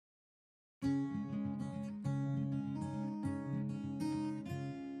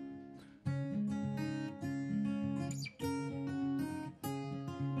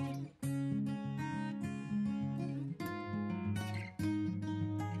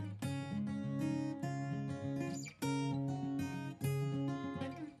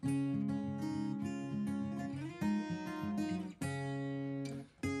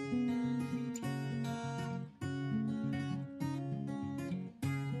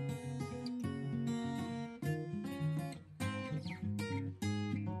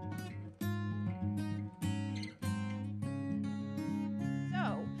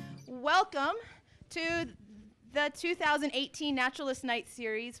welcome to the 2018 Naturalist Night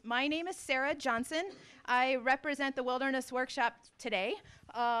Series. My name is Sarah Johnson. I represent the Wilderness Workshop today.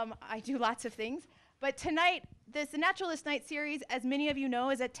 I do lots of things, but tonight, the Naturalist Night Series, as many of you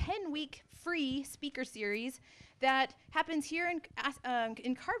know, is a 10-week free speaker series that happens here in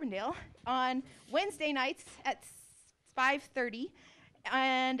Carbondale on Wednesday nights at 5:30,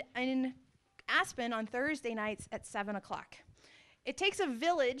 and in Aspen on Thursday nights at 7 o'clock. It takes a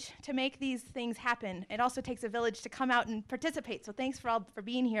village to make these things happen. It also takes a village to come out and participate, so thanks for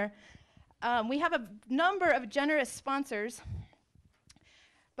being here. We have a number of generous sponsors,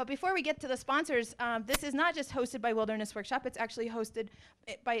 but before we get to the sponsors, this is not just hosted by Wilderness Workshop, it's actually hosted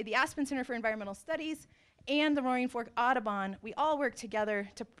by the Aspen Center for Environmental Studies and the Roaring Fork Audubon. We all work together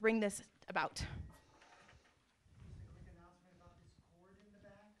to bring this about.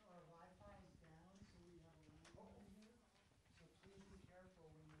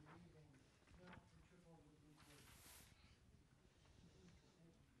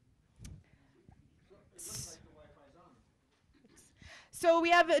 So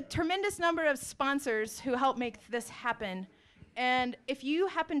we have a tremendous number of sponsors who help make this happen. And if you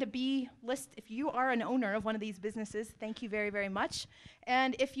happen to be if you are an owner of one of these businesses, thank you very, very much.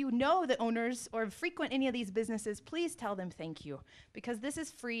 And if you know the owners or frequent any of these businesses, please tell them thank you, because this is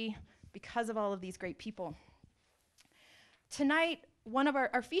free because of all of these great people. Tonight, one of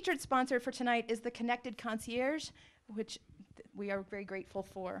our featured sponsor for tonight is the Connected Concierge, which we are very grateful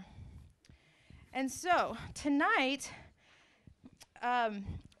for. And so tonight,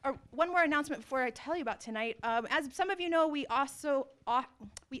 or one more announcement before I tell you about tonight. As some of you know, we also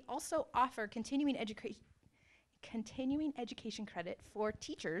offer continuing education credit for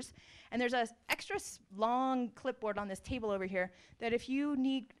teachers. And there's an extra long clipboard on this table over here that if you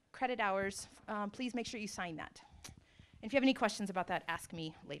need credit hours, please make sure you sign that. And if you have any questions about that, ask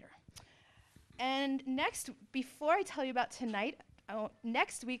me later. And next, before I tell you about tonight,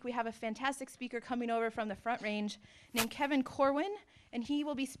 next week we have a fantastic speaker coming over from the Front Range named Kevin Corwin, and he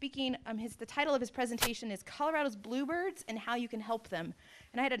will be speaking. The title of his presentation is Colorado's Bluebirds and How You Can Help Them.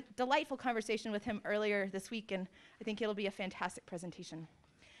 And I had a delightful conversation with him earlier this week, and I think it'll be a fantastic presentation.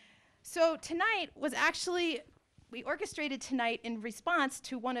 So tonight was actually, we orchestrated tonight in response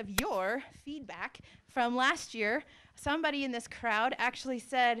to one of your feedback from last year. Somebody in this crowd actually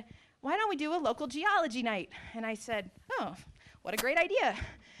said, why don't we do a local geology night? And I said, oh, what a great idea.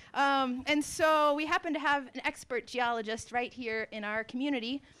 And so we happen to have an expert geologist right here in our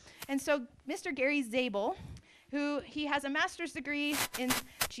community. And so Mr. Garry Zabel, he has a master's degree in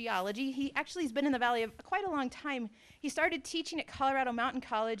geology. He actually has been in the Valley quite a long time. He started teaching at Colorado Mountain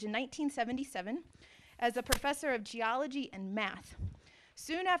College in 1977 as a professor of geology and math.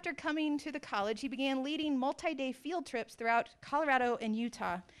 Soon after coming to the college, he began leading multi-day field trips throughout Colorado and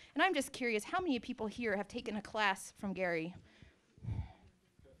Utah. And I'm just curious, how many people here have taken a class from Garry?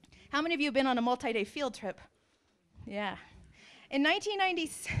 How many of you have been on a multi-day field trip? Yeah. In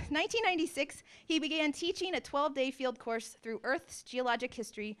 1996, he began teaching a 12-day field course through Earth's geologic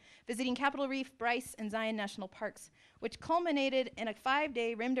history, visiting Capitol Reef, Bryce, and Zion National Parks, which culminated in a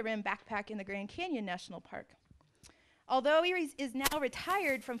 5-day rim-to-rim backpack in the Grand Canyon National Park. Although he is now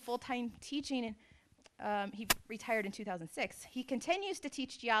retired from full-time teaching, he retired in 2006. He continues to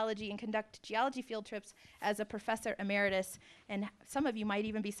teach geology and conduct geology field trips as a professor emeritus, and some of you might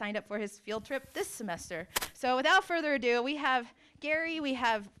even be signed up for his field trip this semester. So without further ado, we have Garry, we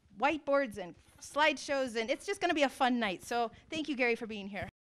have whiteboards and slideshows, and it's just going to be a fun night. So thank you, Garry, for being here.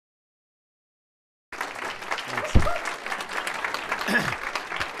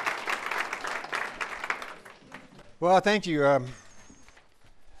 Well, thank you.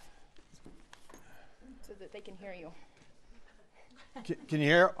 So that they can hear you. Can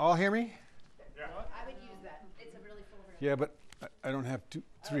you all hear me? Yeah. I would use that. It's a really full room. Yeah, but I don't have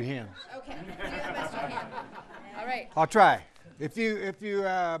three hands. Okay. Do the best you can. All right. I'll try. If you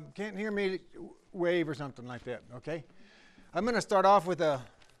can't hear me, wave or something like that, okay? I'm going to start off with a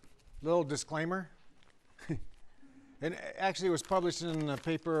little disclaimer. And actually it was published in a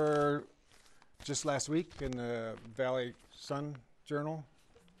paper just last week in the Valley Sun Journal.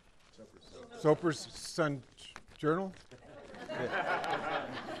 Soper's Sun Journal. Yeah.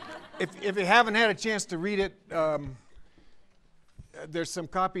 If you haven't had a chance to read it, there's some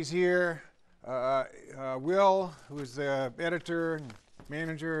copies here. Will, who's the editor and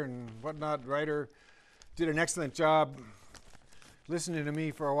manager and whatnot, writer, did an excellent job listening to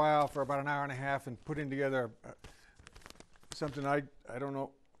me for a while, for about an hour and a half, and putting together something I don't know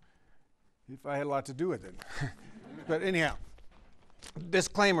if I had a lot to do with it. But anyhow,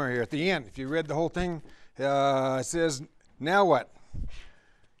 disclaimer here at the end. If you read the whole thing, it says, now what?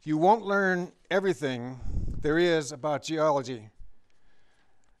 you won't learn everything there is about geology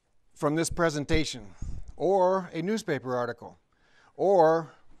from this presentation, or a newspaper article,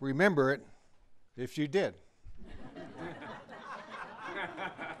 or remember it if you did.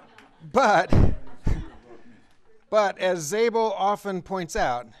 But as Zabel often points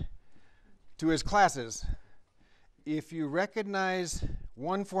out to his classes, if you recognize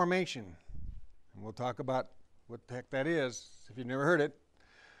one formation, and we'll talk about what the heck that is if you've never heard it,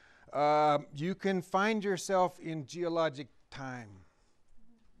 you can find yourself in geologic time.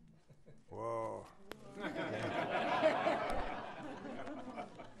 Whoa.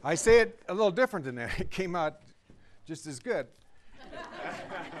 I say it a little different than that. It came out just as good.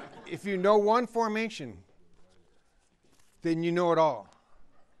 If you know one formation, then you know it all.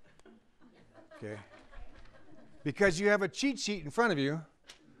 Okay? Because you have a cheat sheet in front of you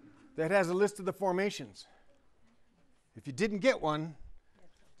that has a list of the formations. If you didn't get one,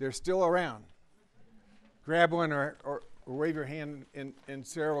 they're still around. Grab one or wave your hand and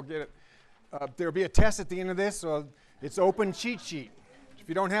Sarah will get it. There'll be a test at the end of this, so it's open cheat sheet. If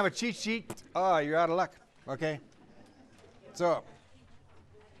you don't have a cheat sheet, you're out of luck, okay? So,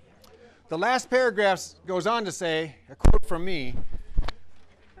 the last paragraph goes on to say, a quote from me,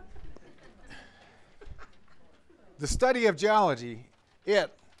 the study of geology,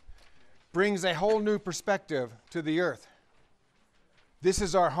 it brings a whole new perspective to the earth. This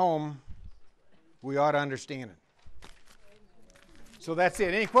is our home. We ought to understand it. So that's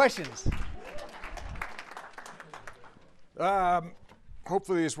it. Any questions?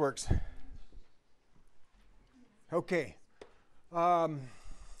 Hopefully this works. Okay. I'm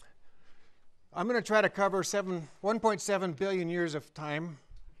going to try to cover 1.7 billion years of time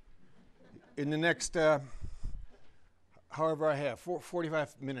in the next, however I have,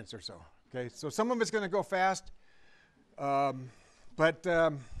 45 minutes or so. Okay, so some of it's going to go fast, but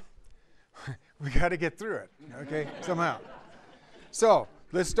we got to get through it, okay, somehow. So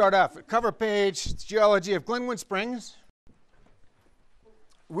let's start off. Cover page, Geology of Glenwood Springs.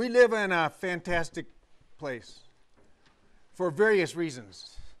 We live in a fantastic place for various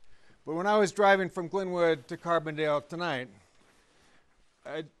reasons. But when I was driving from Glenwood to Carbondale tonight,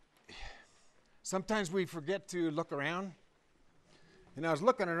 sometimes we forget to look around. And I was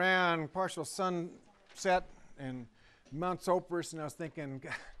looking around, partial sunset and Mount Sopris, and I was thinking,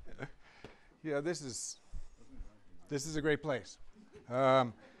 yeah, this is a great place.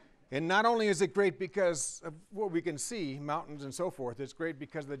 And not only is it great because of what we can see, mountains and so forth, it's great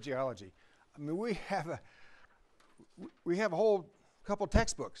because of the geology. I mean, we have a whole couple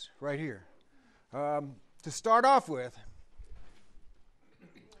textbooks right here. To start off with,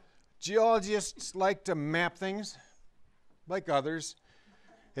 geologists like to map things, like others,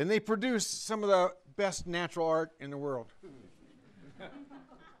 and they produce some of the best natural art in the world.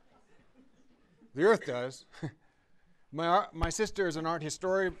 The Earth does. My sister is an art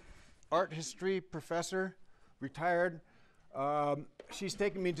history professor, retired. She's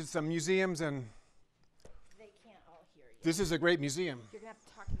taken me to some museums, and They can't all hear you. this is a great museum. You're going to have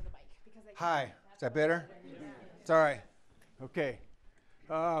to talk into the mic. Because they Hi, can't. is that better? Yeah. It's all right. Okay.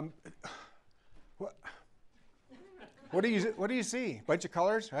 What do you see? Bunch of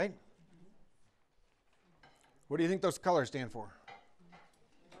colors, right? What do you think those colors stand for?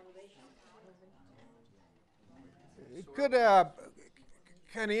 It could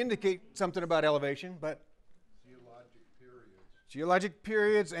kind of indicate something about elevation, but geologic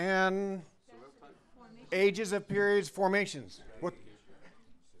periods and ages of periods, formations. What?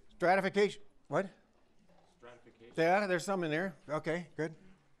 Stratification. What? Stratification. Yeah, there's some in there. Okay, good.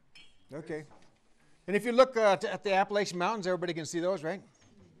 Okay. And if you look at the Appalachian Mountains, everybody can see those, right?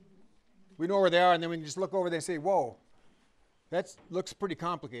 We know where they are, and then we can just look over there and say, whoa, that looks pretty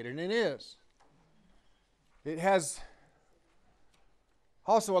complicated, and it is. It has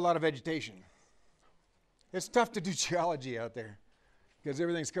also a lot of vegetation. It's tough to do geology out there because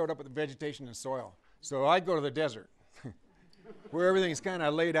everything's covered up with vegetation and soil. So I go to the desert where everything's kind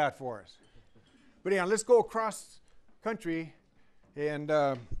of laid out for us. But yeah, let's go across country and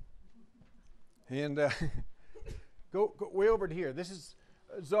go way over to here. This is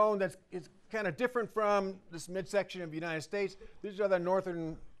a zone that's kind of different from this midsection of the United States. These are the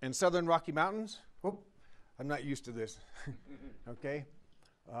northern and southern Rocky Mountains. Whoop, I'm not used to this. Okay.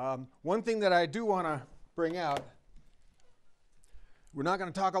 One thing that I do want to bring out, we're not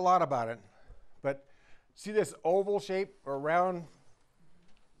going to talk a lot about it, but see this oval shape or round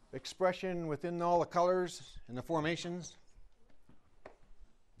expression within all the colors and the formations?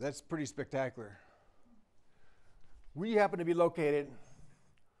 That's pretty spectacular. We happen to be located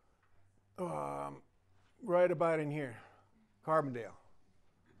right about in here, Carbondale.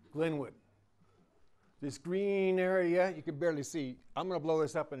 Glenwood. This green area, you can barely see. I'm going to blow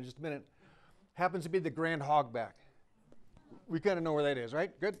this up in just a minute. Happens to be the Grand Hogback. We kind of know where that is,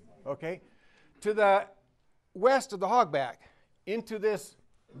 right? Good? Okay. To the west of the Hogback, into this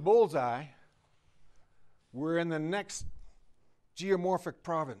bullseye, we're in the next geomorphic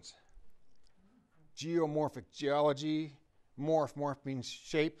province. Geomorphic, geology, morph means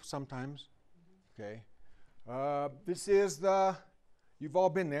shape sometimes. Okay. This is the, you've all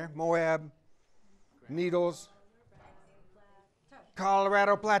been there, Moab, Needles,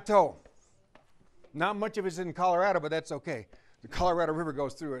 Colorado Plateau. Not much of it's in Colorado, but that's okay. The Colorado River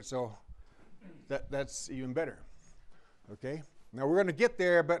goes through it, so that's even better. Okay? Now we're going to get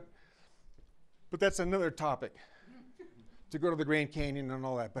there, but that's another topic to go to the Grand Canyon and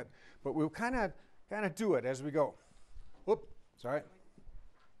all that. But we'll kind of do it as we go. Whoop, sorry.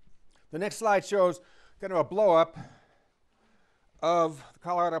 The next slide shows kind of a blow up of the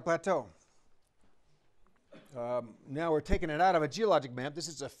Colorado Plateau. Now we're taking it out of a geologic map. This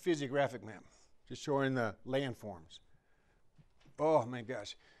is a physiographic map, just showing the landforms. Oh my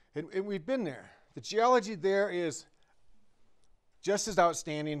gosh. And we've been there. The geology there is just as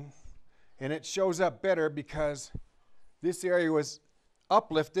outstanding, and it shows up better because this area was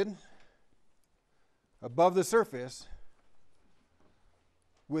uplifted above the surface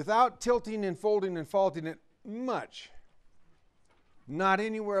without tilting and folding and faulting it much. Not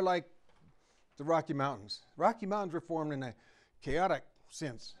anywhere like the Rocky Mountains. Rocky Mountains were formed in a chaotic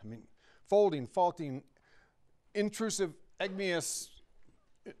sense. I mean, folding, faulting, intrusive igneous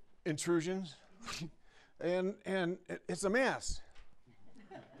intrusions, and it's a mess.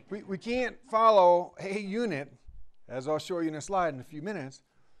 We can't follow a unit, as I'll show you in a slide in a few minutes,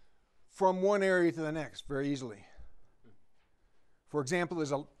 from one area to the next very easily. For example,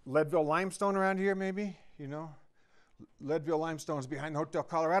 there's a Leadville limestone around here, maybe, you know. Leadville limestone is behind the Hotel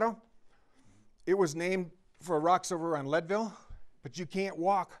Colorado. It was named for rocks over on Leadville, but you can't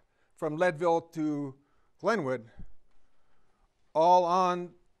walk from Leadville to Glenwood all on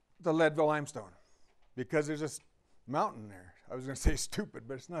the Leadville limestone because there's this mountain there. I was going to say stupid,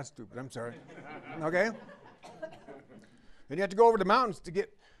 but it's not stupid. I'm sorry. Okay? And you have to go over the mountains to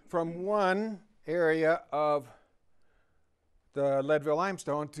get from one area of the Leadville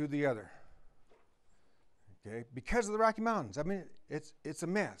limestone to the other. Okay? Because of the Rocky Mountains. I mean, it's a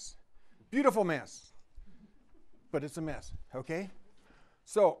mess. Beautiful mess. But it's a mess. Okay?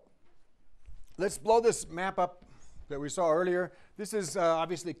 So, let's blow this map up that we saw earlier. This is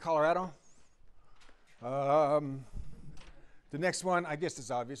obviously Colorado. The next one, I guess it's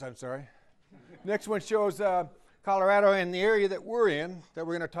obvious, I'm sorry. Next one shows Colorado and the area that we're in, that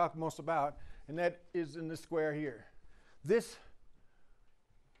we're going to talk most about, and that is in this square here. This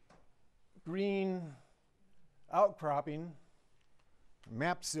green outcropping,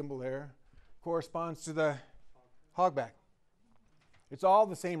 map symbol there, corresponds to the hogback. It's all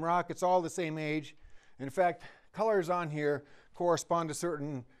the same rock, it's all the same age. In fact, colors on here correspond to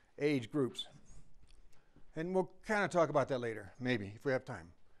certain age groups. And we'll kind of talk about that later, maybe, if we have time.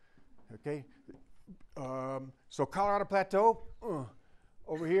 Okay? So Colorado Plateau,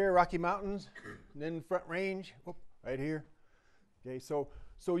 over here, Rocky Mountains, and then Front Range, right here. Okay, so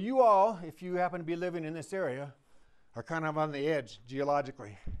you all, if you happen to be living in this area, are kind of on the edge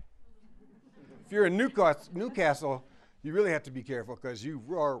geologically. If you're in Newcastle, you really have to be careful because you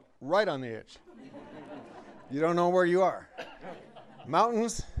are right on the edge. You don't know where you are.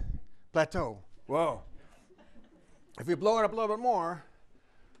 Mountains, plateau. Whoa. If we blow it up a little bit more,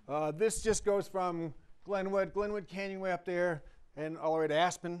 this just goes from Glenwood Canyon way up there and all the way to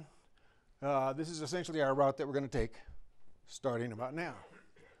Aspen. This is essentially our route that we're going to take starting about now.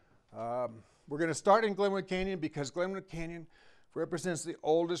 We're going to start in Glenwood Canyon because Glenwood Canyon represents the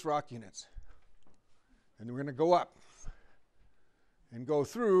oldest rock units. And we're going to go up and go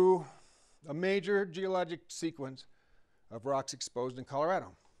through a major geologic sequence of rocks exposed in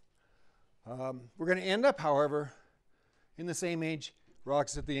Colorado. We're going to end up, however, in the same age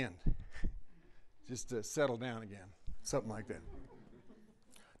rocks at the end, just to settle down again, something like that.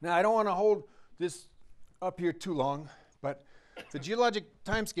 Now, I don't want to hold this up here too long, but the geologic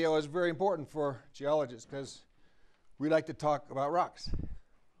time scale is very important for geologists because we like to talk about rocks.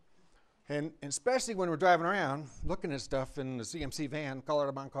 And especially when we're driving around looking at stuff in the CMC van,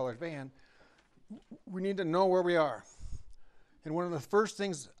 Colorado Mountain College van, we need to know where we are. And one of the first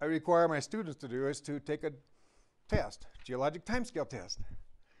things I require my students to do is to take a test, geologic timescale test.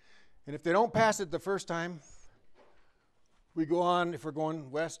 And if they don't pass it the first time, we go on, if we're going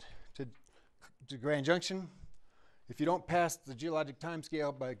west, to Grand Junction. If you don't pass the geologic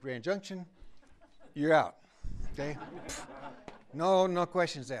timescale by Grand Junction, you're out, okay? No, no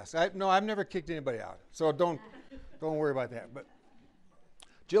questions asked. No, I've never kicked anybody out, so don't worry about that. But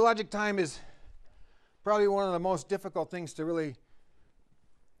geologic time is probably one of the most difficult things to really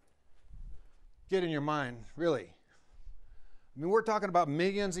get in your mind, really. I mean, we're talking about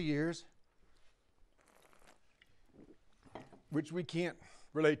millions of years, which we can't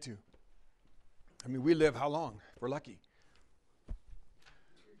relate to. I mean, we live how long? If we're lucky.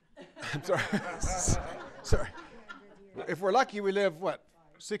 I'm sorry. Sorry. If we're lucky, we live, what,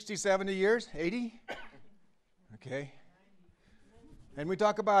 60, 70 years? 80? Okay. And we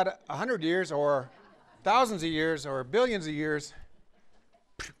talk about 100 years or thousands of years or billions of years.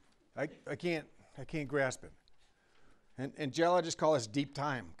 I can't grasp it. And geologists call this deep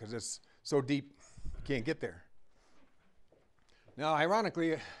time because it's so deep you can't get there. Now,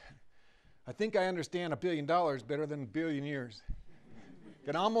 ironically, I think I understand $1 billion better than 1 billion years.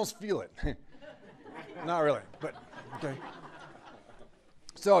 Can almost feel it. Not really, but okay.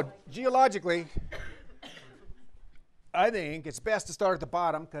 So geologically, I think it's best to start at the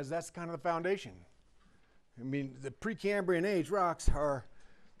bottom because that's kind of the foundation. I mean, the Precambrian age rocks are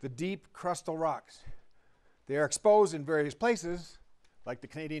the deep crustal rocks. They are exposed in various places, like the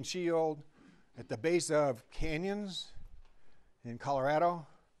Canadian Shield, at the base of canyons in Colorado,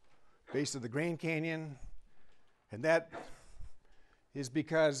 base of the Grand Canyon, and that is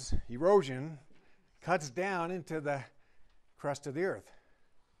because erosion cuts down into the crust of the earth.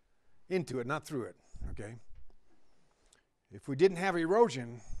 Into it, not through it, okay? If we didn't have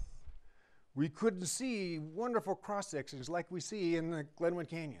erosion, we couldn't see wonderful cross-sections like we see in the Glenwood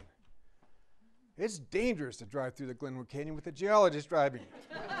Canyon. It's dangerous to drive through the Glenwood Canyon with a geologist driving.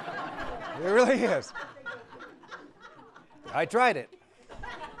 It really is. I tried it.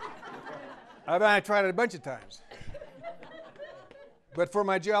 I tried it a bunch of times. But for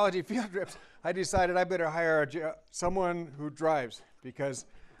my geology field trips, I decided I better hire someone who drives because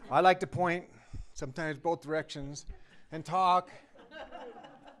I like to point, sometimes both directions, and talk.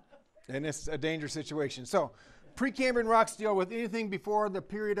 And it's a dangerous situation. So, Precambrian rocks deal with anything before the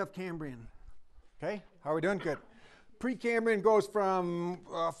period of Cambrian. Okay, how are we doing? Good. Precambrian goes from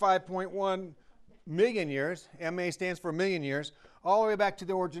 5.1 million years, MA stands for million years, all the way back to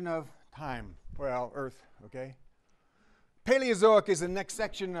the origin of time, well, Earth, okay? Paleozoic is the next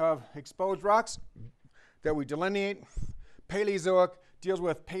section of exposed rocks that we delineate. Paleozoic deals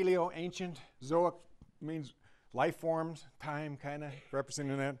with paleo, ancient. Zoic means life forms, time kind of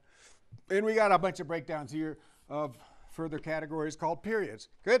representing that. And we got a bunch of breakdowns here of further categories called periods.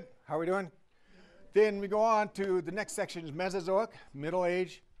 Good? How are we doing? Then we go on to the next section is Mesozoic, middle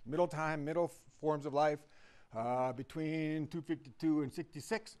age, middle time, middle forms of life, between 252 and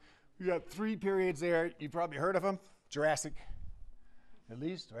 66. We got 3 periods there. You've probably heard of them. Jurassic, at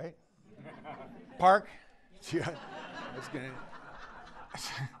least, right? Park. Yeah, that's good.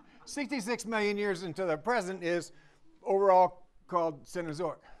 66 million years into the present is overall called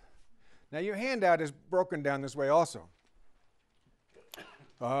Cenozoic. Now your handout is broken down this way also.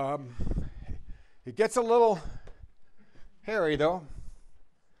 It gets a little hairy though.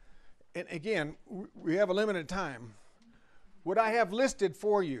 And again, we have a limited time. What I have listed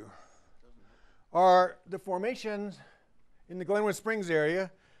for you are the formations in the Glenwood Springs area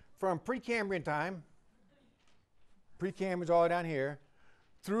from Precambrian time, Precambrian's all down here,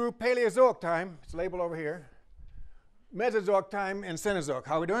 through Paleozoic time, it's labeled over here, Mesozoic time, and Cenozoic.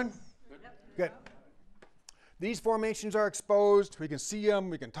 How are we doing? Good. These formations are exposed. We can see them.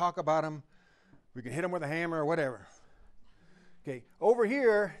 We can talk about them. We can hit them with a hammer or whatever. Okay, over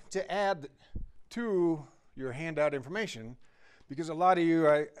here to add to your handout information, because a lot of you,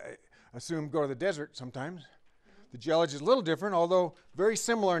 I assume, go to the desert sometimes. The geology is a little different, although very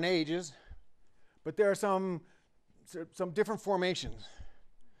similar in ages, but there are some different formations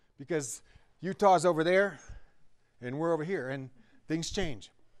because Utah's over there and we're over here, and things change.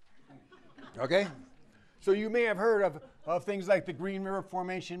 Okay? So you may have heard of things like the Green River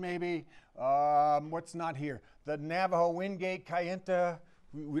Formation, maybe. What's not here? The Navajo Wingate, Kayenta.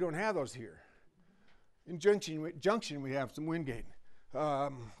 We don't have those here. In Junction, we have some Wingate.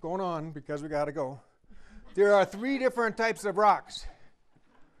 Going on because we got to go. There are 3 different types of rocks.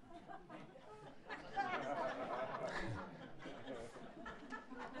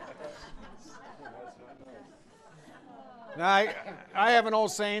 Now, I have an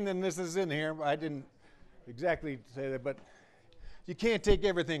old saying, and this is in here. I didn't exactly say that, but you can't take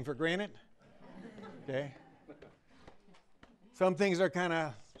everything for granted. Okay? Some things are kind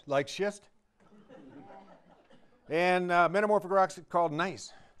of like schist. And metamorphic rocks are called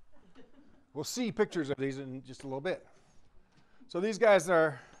gneiss. We'll see pictures of these in just a little bit. So these guys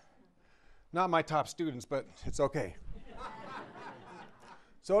are not my top students, but it's okay.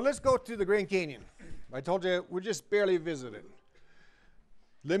 So let's go to the Grand Canyon. I told you we just barely visited.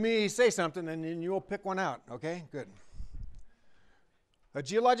 Let me say something and then you'll pick one out, okay? Good. A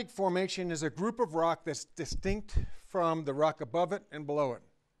geologic formation is a group of rock that's distinct from the rock above it and below it.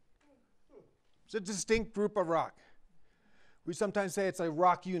 It's a distinct group of rock. We sometimes say it's a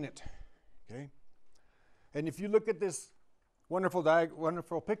rock unit, okay? And if you look at this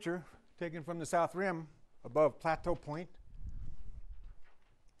wonderful picture taken from the south rim above Plateau Point,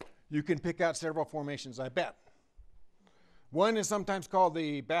 you can pick out several formations, I bet. One is sometimes called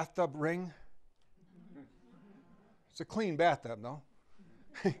the bathtub ring. It's a clean bathtub, no?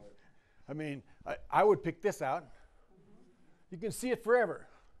 I mean, I would pick this out. You can see it forever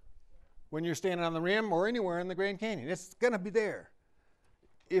when you're standing on the rim or anywhere in the Grand Canyon. It's going to be there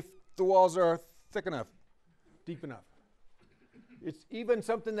if the walls are thick enough, deep enough. It's even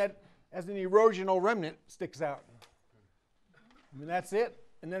something that, as an erosional remnant, sticks out. I mean, that's it.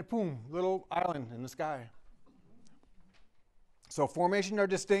 And then, boom, little island in the sky. So formations are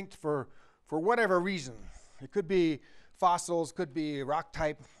distinct for whatever reason. It could be fossils, could be rock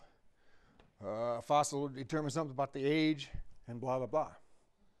type. Fossil would determine something about the age, and blah, blah, blah.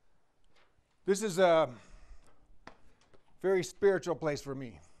 This is a very spiritual place for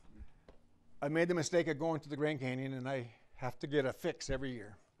me. I made the mistake of going to the Grand Canyon, and I have to get a fix every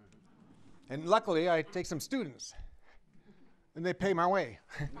year. And luckily, I take some students, and they pay my way.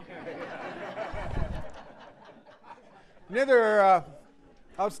 Another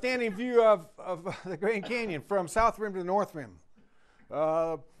outstanding view of the Grand Canyon from South Rim to the North Rim.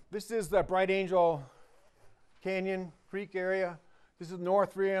 This is the Bright Angel Canyon Creek area. This is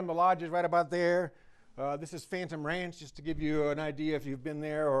North Rim. The lodge is right about there. This is Phantom Ranch, just to give you an idea if you've been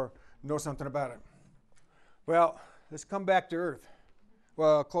there or know something about it. Well, let's come back to Earth.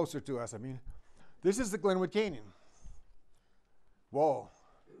 Well, closer to us, I mean. This is the Glenwood Canyon. Whoa.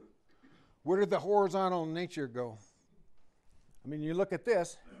 Where did the horizontal nature go? I mean, you look at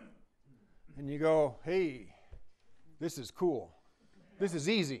this, and you go, hey, this is cool. This is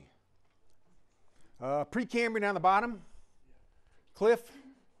easy. Precambrian on the bottom, cliff.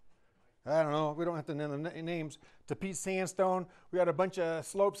 I don't know, we don't have to know the names. Tapete sandstone. We got a bunch of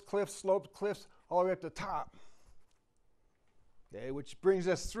slopes, cliffs, all the way up to the top. Okay, which brings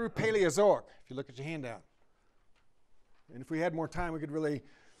us through Paleozoic, if you look at your handout. And if we had more time, we could really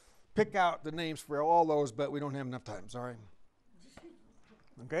pick out the names for all those, but we don't have enough time, sorry.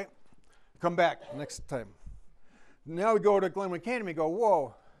 Okay, come back next time. Now we go to Glenwood Canyon, we go,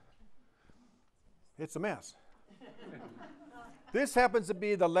 whoa, it's a mess. This happens to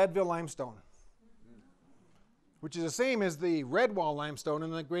be the Leadville limestone, which is the same as the Redwall limestone in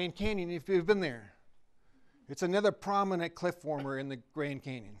the Grand Canyon if you've been there. It's another prominent cliff former in the Grand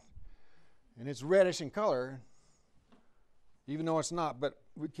Canyon. And it's reddish in color, even though it's not, but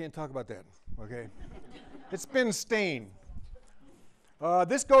we can't talk about that, okay? It's been stained.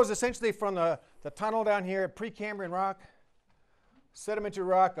 This goes essentially from the tunnel down here, Precambrian rock, sedimentary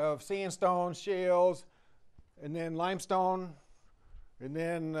rock of sandstone, shales, and then limestone, and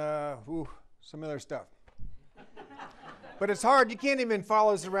then some other stuff. But it's hard. You can't even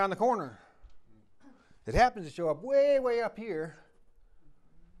follow this around the corner. It happens to show up way, way up here,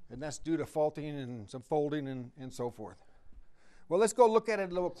 and that's due to faulting and some folding and so forth. Well, let's go look at it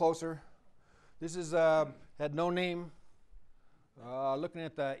a little closer. This is had no name. Looking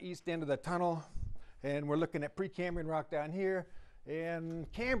at the east end of the tunnel, and we're looking at Precambrian rock down here,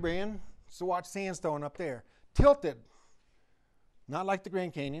 and Cambrian, Saguache sandstone up there. Tilted, not like the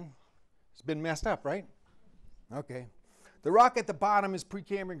Grand Canyon. It's been messed up, right? Okay. The rock at the bottom is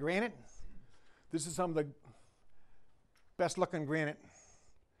Precambrian granite. This is some of the best looking granite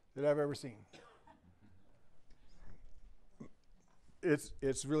that I've ever seen.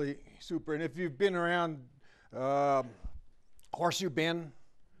 It's really super, and if you've been around Horseshoe Bend,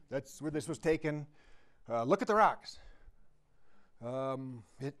 that's where this was taken. Look at the rocks.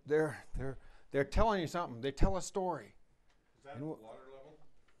 They're telling you something. They tell a story. Is that water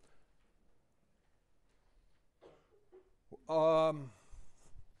level?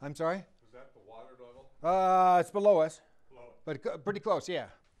 I'm sorry? Is that the water level? It's below us, Below it. but pretty close. Yeah.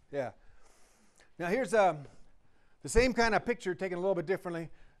 Now here's the same kind of picture taken a little bit differently.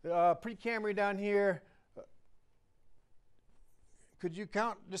 Precambrian down here. Could you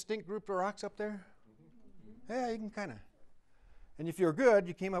count distinct group of rocks up there? Mm-hmm. Yeah, you can kind of. And if you're good,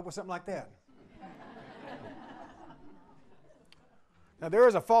 you came up with something like that. Now there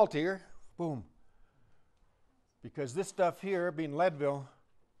is a fault here. Boom. Because this stuff here, being Leadville,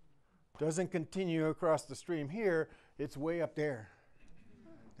 doesn't continue across the stream here. It's way up there.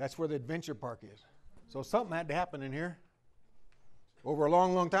 That's where the adventure park is. So something had to happen in here. over a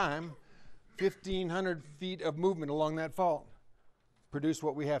long, long time, 1,500 feet of movement along that fault produced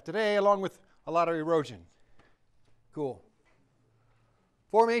what we have today, along with a lot of erosion. Cool.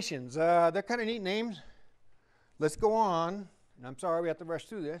 Formations, they're kind of neat names. Let's go on, and I'm sorry we have to rush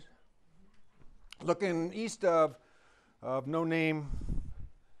through this. Looking east of No Name,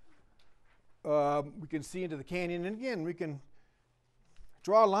 we can see into the canyon, and again, we can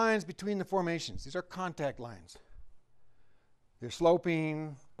draw lines between the formations. These are contact lines. They're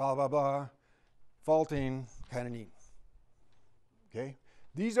sloping, blah, blah, blah, faulting, kind of neat. Okay?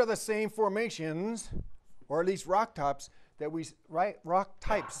 These are the same formations, or at least rock types, that we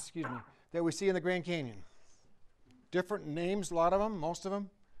see in the Grand Canyon. Different names, a lot of them, most of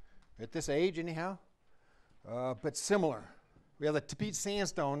them, at this age anyhow, but similar. We have the Tapete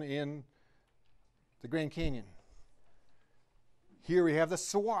Sandstone in the Grand Canyon. Here we have the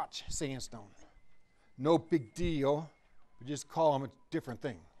Swatch Sandstone. No big deal. We just call them a different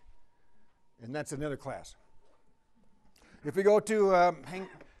thing. And that's another class. If we go to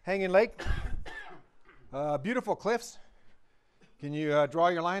Hanging Lake, beautiful cliffs. Can you draw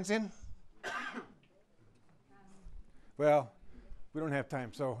your lines in? Well, we don't have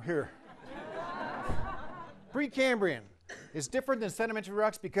time, so here. Precambrian is different than sedimentary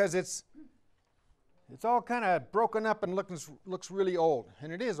rocks because it's all kind of broken up and looks really old.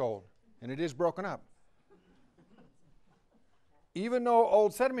 And it is old, and it is broken up. Even though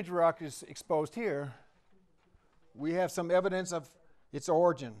old sedimentary rock is exposed here, we have some evidence of its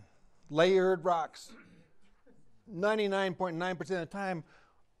origin. Layered rocks, 99.9% of the time,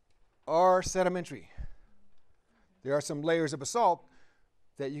 are sedimentary. There are some layers of basalt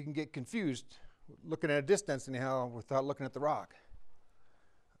that you can get confused looking at a distance anyhow without looking at the rock.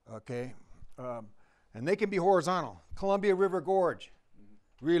 Okay, and they can be horizontal. Columbia River Gorge,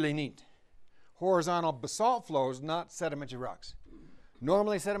 really neat. Horizontal basalt flows, not sedimentary rocks.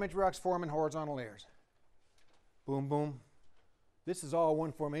 Normally sedimentary rocks form in horizontal layers. Boom, boom. This is all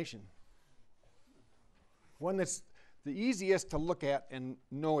one formation. One that's the easiest to look at and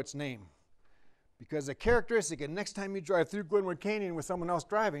know its name. Because a characteristic, and next time you drive through Glenwood Canyon with someone else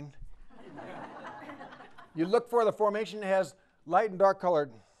driving, you look for the formation that has light and dark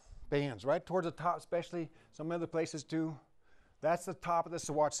colored bands, right towards the top, especially some other places too. That's the top of the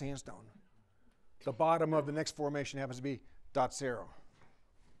Swatch Sandstone. The bottom of the next formation happens to be Dotsero.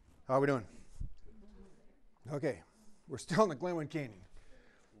 How are we doing? Okay, we're still in the Glenwood Canyon.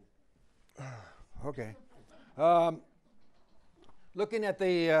 Okay. Looking at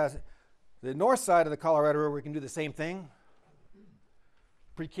the north side of the Colorado River, we can do the same thing.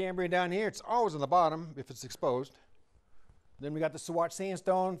 Precambrian down here, it's always on the bottom if it's exposed. Then we got the Swatch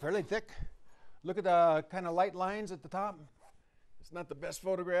Sandstone, fairly thick. Look at the kind of light lines at the top. It's not the best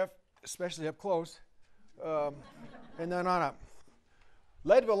photograph, especially up close. And then on up.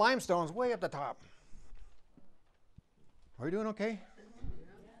 Leadville Limestone's way up the top. Are you doing okay?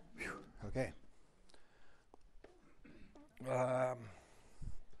 Whew. Okay.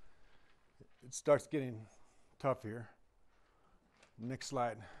 It starts getting tough here. Next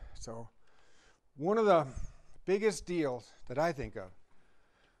slide. So, one of the biggest deals that I think of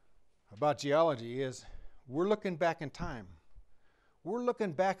about geology is we're looking back in time. We're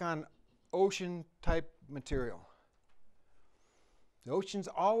looking back on ocean type material. The oceans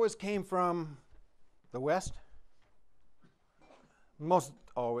always came from the west, most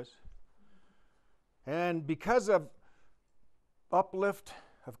always. And because of uplift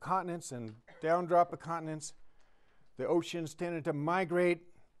of continents and downdrop of continents, the oceans tended to migrate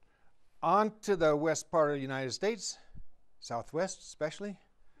onto the west part of the United States, southwest especially,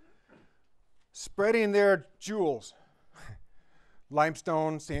 spreading their jewels,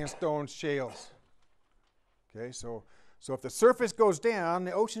 limestone, sandstone, shales. Okay, so if the surface goes down,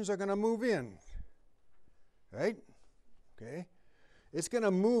 the oceans are going to move in, right? Okay, it's going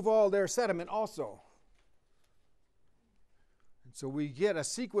to move all their sediment also. And so we get a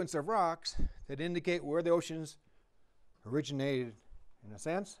sequence of rocks that indicate where the oceans originated, in a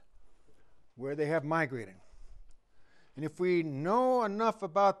sense, where they have migrated. And if we know enough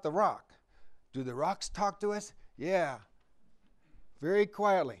about the rock, do the rocks talk to us? Yeah, very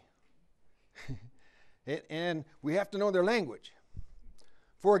quietly. And we have to know their language.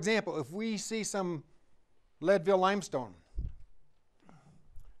 For example, if we see some Leadville limestone,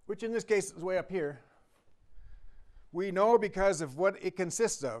 which in this case is way up here, we know because of what it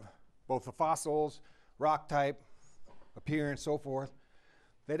consists of, both the fossils, rock type, appearance, so forth,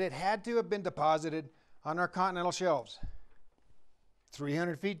 that it had to have been deposited on our continental shelves.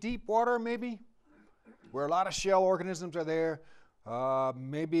 300 feet deep water, maybe, where a lot of shell organisms are there,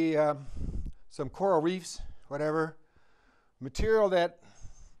 maybe some coral reefs, whatever. material that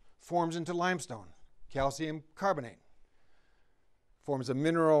forms into limestone, calcium carbonate. Forms a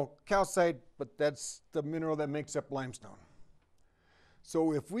mineral calcite, but that's the mineral that makes up limestone.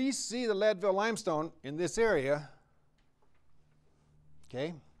 So if we see the Leadville limestone in this area,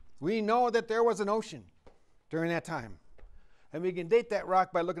 okay, we know that there was an ocean during that time. And we can date that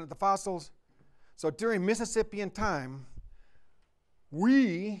rock by looking at the fossils. So during Mississippian time,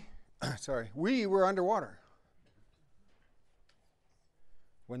 we were underwater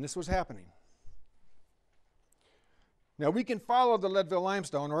when this was happening. Now we can follow the Leadville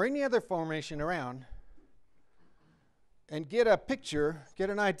limestone or any other formation around and get a picture, get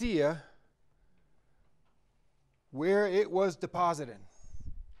an idea where it was deposited.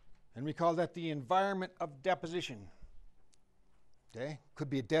 And we call that the environment of deposition. Okay? Could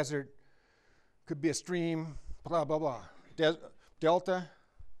be a desert, could be a stream, blah, blah, blah. Delta.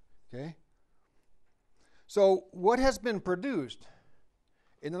 Okay? So what has been produced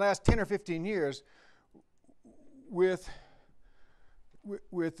in the last 10 or 15 years with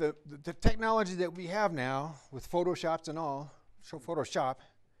the technology that we have now, with Photoshops and all, Photoshop,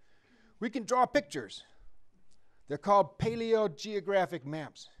 we can draw pictures. They're called paleogeographic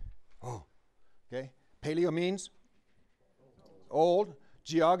maps. Oh, okay. Paleo means old,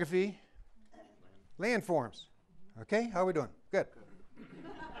 geography, landforms. Okay, how are we doing? Good.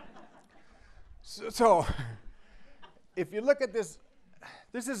 So if you look at this,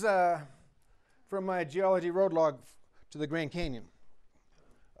 this is from my geology road log to the Grand Canyon.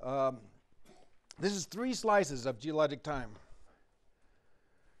 This is 3 slices of geologic time.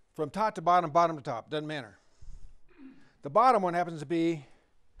 From top to bottom, bottom to top, doesn't matter. The bottom one happens to be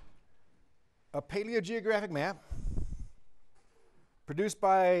a paleogeographic map produced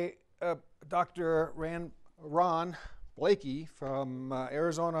by Dr. Ron Blakey from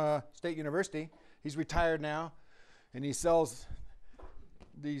Arizona State University. He's retired now, and he sells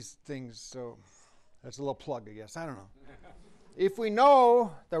these things, so that's a little plug, I guess. I don't know. If we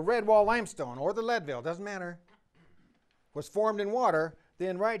know the red wall limestone or the Leadville, doesn't matter, was formed in water,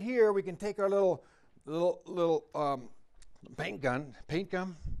 then right here we can take our little paint gun,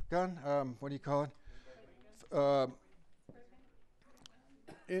 what do you call it?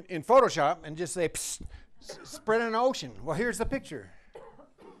 In Photoshop, and just say, spread an ocean. Well, here's the picture.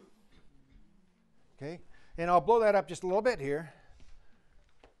 Okay, and I'll blow that up just a little bit here.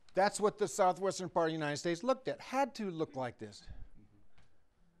 That's what the southwestern part of the United States looked at. Had to look like this.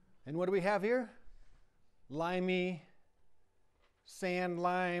 And what do we have here? Limey, sand,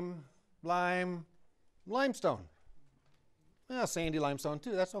 limestone. Well, sandy limestone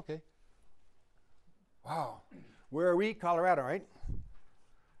too, that's okay. Wow. Where are we? Colorado, right?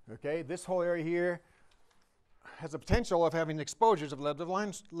 Okay, this whole area here has the potential of having exposures of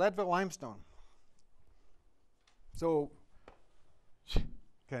Leadville limestone. So,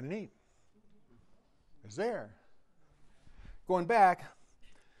 kind of neat. It's there. Going back,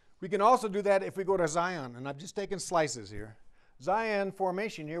 we can also do that if we go to Zion, and I've just taken slices here. Zion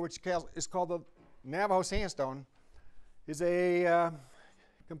Formation here, which is called the Navajo sandstone, is a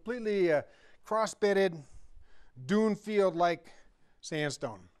completely cross-bedded dune field-like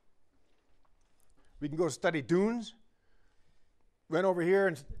sandstone. We can go study dunes, run over here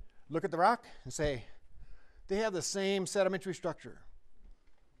and look at the rock and say, they have the same sedimentary structure.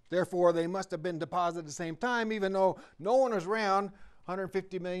 Therefore, they must have been deposited at the same time, even though no one was around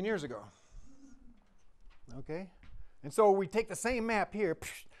 150 million years ago. Okay? And so we take the same map here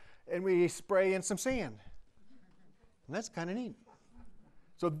and we spray in some sand. And that's kind of neat.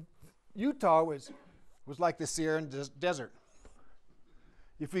 So Utah was like the Sierra Desert.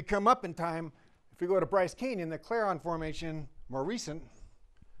 If we come up in time, if we go to Bryce Canyon, the Clarion Formation, more recent,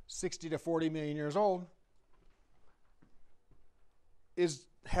 60 to 40 million years old,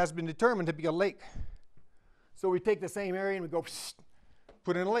 has been determined to be a lake. So we take the same area and we go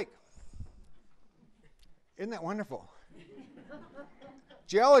put in a lake. Isn't that wonderful?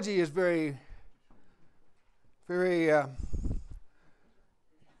 Geology is very very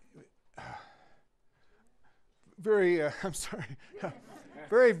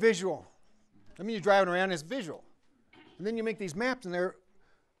visual. I mean, you're driving around, it's visual. And then you make these maps and they're,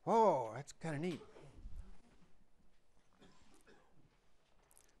 oh, that's kind of neat.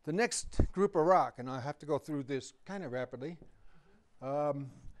 The next group of rock, and I have to go through this kind of rapidly,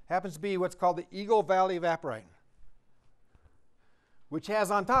 happens to be what's called the Eagle Valley Evaporite, which has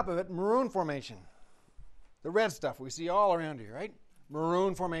on top of it Maroon Formation. The red stuff we see all around here, right?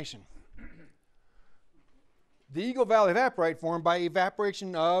 Maroon Formation. The Eagle Valley Evaporite formed by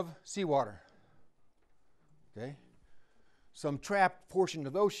evaporation of seawater. Okay? Some trapped portion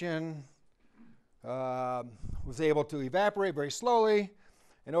of the ocean, was able to evaporate very slowly,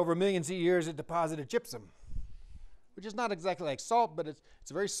 and over millions of years it deposited gypsum, which is not exactly like salt, but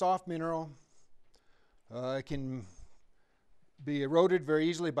it's a very soft mineral. It can be eroded very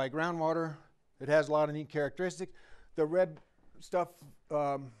easily by groundwater. It has a lot of neat characteristics. The red stuff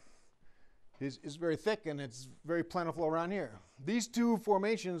is very thick, and it's very plentiful around here. These two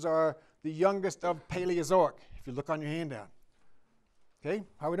formations are the youngest of Paleozoic, if you look on your handout. Okay,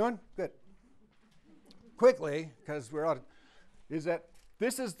 how are we doing? Good. Quickly, because we're out, is that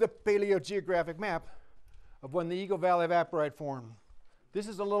this is the paleogeographic map of when the Eagle Valley Evaporite formed. This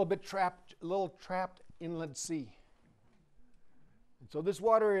is a little trapped inland sea. And so this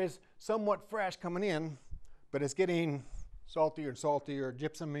water is somewhat fresh coming in, but it's getting saltier and saltier,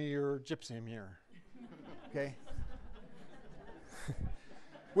 gypsumier. Okay?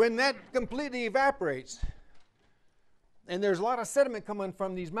 When that completely evaporates, and there's a lot of sediment coming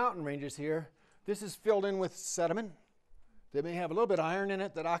from these mountain ranges here, this is filled in with sediment. They may have a little bit of iron in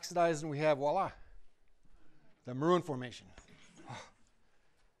it that oxidizes, and we have, voila, the Maroon Formation.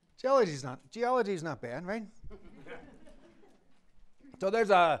 Geology is not bad, right? So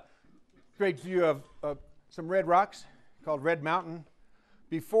there's a great view of some red rocks called Red Mountain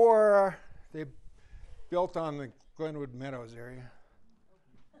before they built on the Glenwood Meadows area.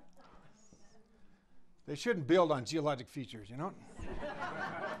 They shouldn't build on geologic features, you know.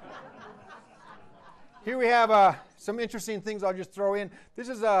 Here we have some interesting things I'll just throw in. This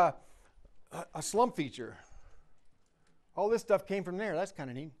is a slump feature. All this stuff came from there. That's kind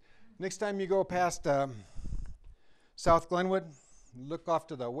of neat. Next time you go past South Glenwood, look off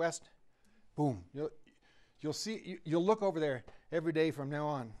to the west, boom. You'll look over there every day from now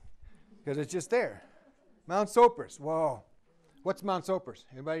on, because it's just there. Mount Sopris. Whoa. What's Mount Sopris?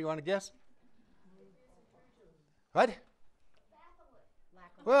 Anybody want to guess? What?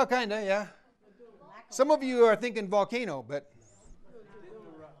 Well, kind of, yeah. Some of you are thinking volcano, but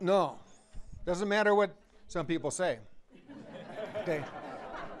no. Doesn't matter what some people say. Okay.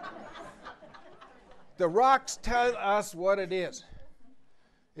 The rocks tell us what it is.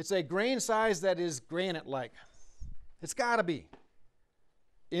 It's a grain size that is granite-like. It's got to be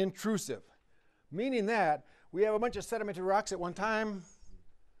intrusive, meaning that we have a bunch of sedimentary rocks at one time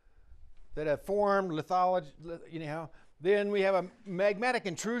that have formed lithology, anyhow. Then we have a magmatic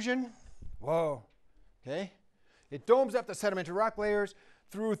intrusion. Whoa. Okay. It domes up the sedimentary rock layers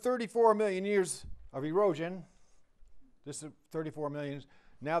through 34 million years of erosion. This is 34 million.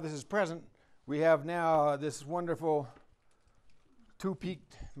 Now this is present. We have now this wonderful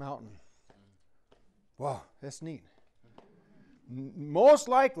two-peaked mountain. Wow, that's neat. Most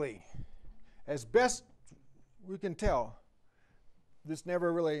likely, as best we can tell, this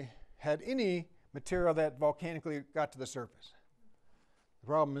never really had any material that volcanically got to the surface. The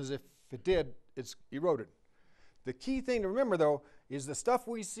problem is if it did, it's eroded. The key thing to remember, though, is the stuff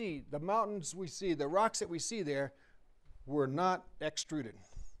we see, the mountains we see, the rocks that we see there, were not extruded.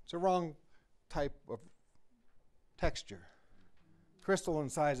 It's a wrong type of texture. Crystalline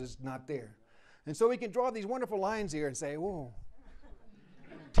size is not there. And so we can draw these wonderful lines here and say, whoa,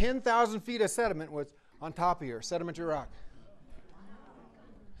 10,000 feet of sediment was on top of here, sedimentary rock.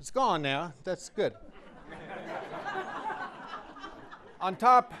 It's gone now. That's good. On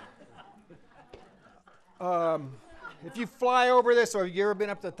top, if you fly over this, or if you've ever been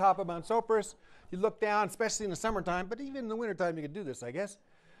up to the top of Mount Sopris, you look down, especially in the summertime, but even in the wintertime you could do this, I guess.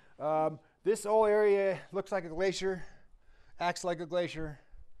 This whole area looks like a glacier, acts like a glacier,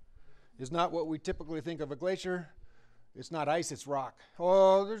 is not what we typically think of a glacier. It's not ice, it's rock.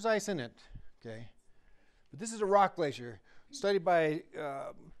 Oh, there's ice in it, okay. But this is a rock glacier, studied by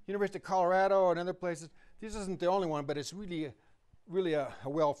University of Colorado and other places. This isn't the only one, but it's really a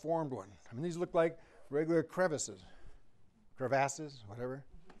well-formed one. I mean, these look like regular crevasses, whatever.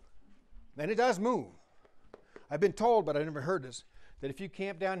 And it does move. I've been told, but I never heard this, that if you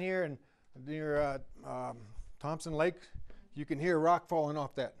camp down here and near Thompson Lake, you can hear rock falling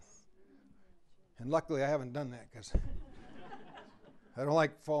off that. And luckily I haven't done that because I don't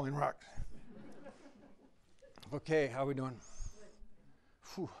like falling rocks. Okay, how are we doing?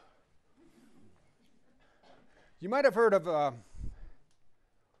 Whew. You might have heard of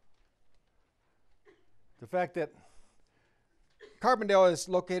the fact that Carbondale is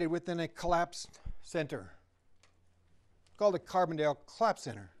located within a collapsed center. It's called the Carbondale Collapse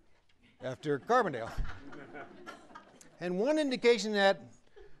Center, after Carbondale. And one indication that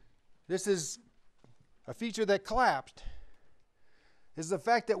this is a feature that collapsed is the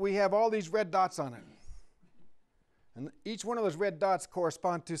fact that we have all these red dots on it. And each one of those red dots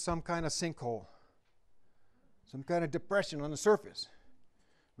correspond to some kind of sinkhole, some kind of depression on the surface.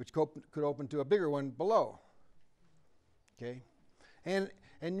 which could open to a bigger one below. Okay, and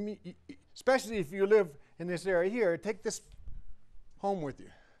especially if you live in this area here, take this home with you.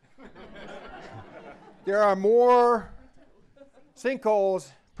 There are more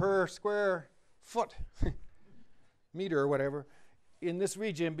sinkholes per square foot, meter or whatever, in this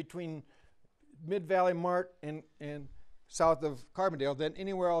region between Mid-Valley Mart and south of Carbondale than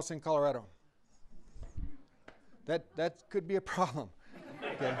anywhere else in Colorado. That could be a problem.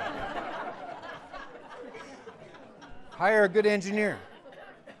 Okay. Hire a good engineer.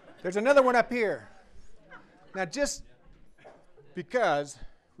 There's another one up here. Now, just because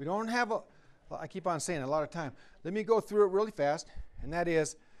we don't have I keep on saying it a lot of time, let me go through it really fast, and that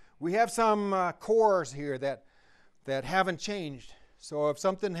is, we have some cores here that haven't changed. So if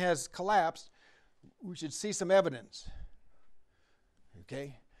something has collapsed, we should see some evidence.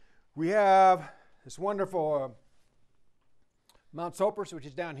 Okay? We have this wonderful Mount Sopers, which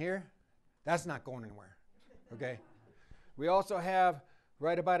is down here. That's not going anywhere. Okay? We also have,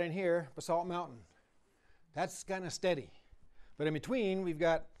 right about in here, Basalt Mountain. That's kind of steady. But in between, we've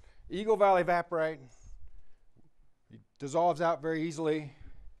got Eagle Valley Evaporite. It dissolves out very easily.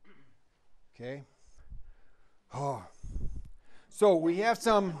 Okay? Oh. So we have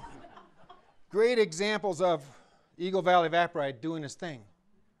some great examples of Eagle Valley Evaporite doing its thing.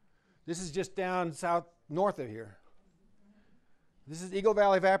 This is just down south north of here. This is Eagle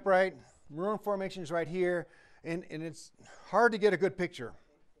Valley Evaporite. Maroon Formation is right here, and it's hard to get a good picture.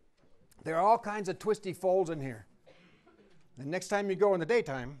 There are all kinds of twisty folds in here. The next time you go in the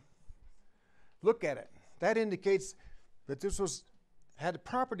daytime, look at it. That indicates that this had the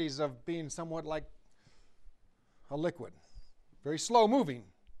properties of being somewhat like a liquid. Very slow moving.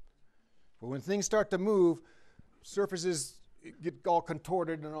 But when things start to move, surfaces get all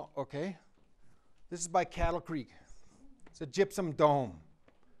contorted and all, okay? This is by Cattle Creek. It's a gypsum dome.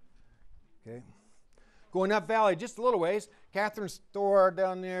 Okay? Going up valley just a little ways, Catherine's Store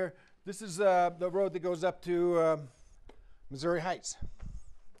down there. This is the road that goes up to Missouri Heights.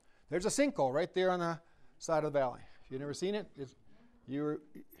 There's a sinkhole right there on the side of the valley. If you've never seen it, you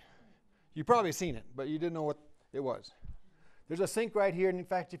probably seen it, but you didn't know what it was. There's a sink right here, and in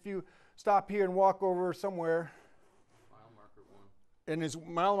fact, if you stop here and walk over somewhere, Mile marker 1. and it's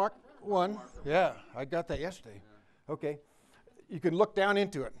mile mark 1. Yeah, I got that yesterday. Yeah. Okay, you can look down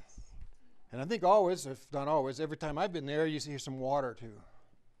into it, and I think always, if not always, every time I've been there, you see some water too,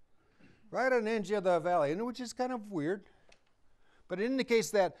 right on the edge of the valley, and which is kind of weird, but it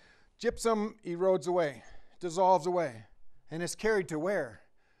indicates that gypsum erodes away, dissolves away, and is carried to where?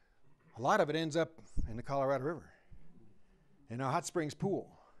 A lot of it ends up in the Colorado River, in a hot springs pool.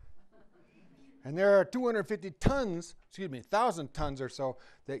 And there are 1,000 tons or so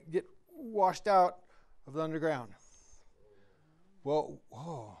that get washed out of the underground. Well,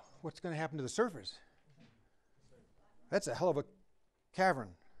 whoa, what's going to happen to the surface? That's a hell of a cavern.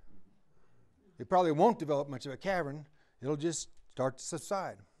 It probably won't develop much of a cavern. It'll just start to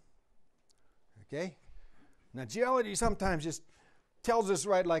subside. Okay? Now, geology sometimes just tells us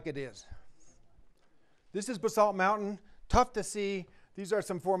right like it is. This is Basalt Mountain. Tough to see. These are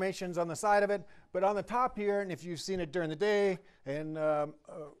some formations on the side of it. But on the top here, and if you've seen it during the day, and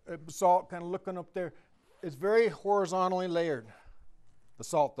basalt kind of looking up there, it's very horizontally layered.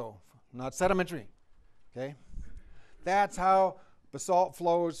 Basalt, though, not sedimentary. Okay? That's how basalt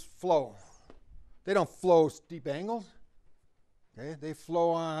flows flow. They don't flow steep angles. Okay? They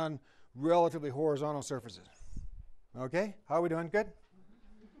flow on relatively horizontal surfaces. Okay? How are we doing? Good?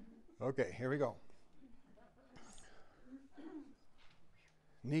 Okay, here we go.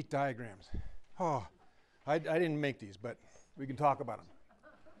 Neat diagrams. Oh, I didn't make these, but we can talk about them.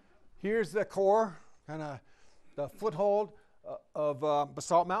 Here's the core, kind of the foothold of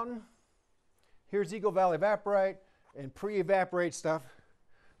Basalt Mountain. Here's Eagle Valley Evaporite and pre-evaporate stuff.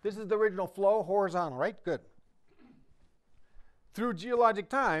 This is the original flow, horizontal, right? Good. Through geologic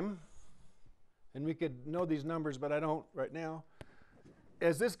time, and we could know these numbers, but I don't right now.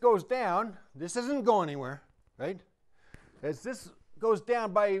 As this goes down, this isn't going anywhere, right? As this goes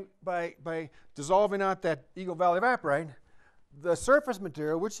down by dissolving out that Eagle Valley Evaporite, the surface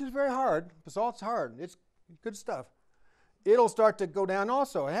material, which is very hard, basalt's hard, it's good stuff, it'll start to go down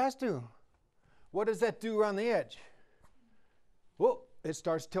also. It has to. What does that do around the edge? Well, it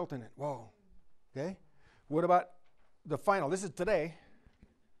starts tilting it. Whoa. Okay? What about the final? This is today.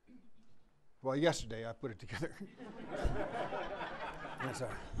 Well, yesterday I put it together.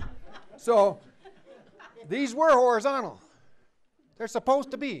 So these were horizontal. They're supposed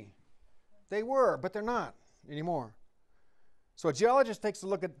to be. They were, but they're not anymore. So a geologist takes a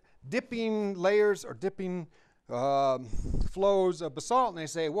look at dipping layers or dipping flows of basalt, and they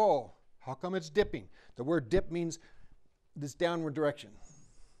say, whoa, how come it's dipping? The word dip means this downward direction.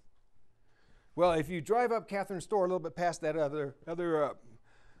 Well, if you drive up Catherine's Store a little bit past that other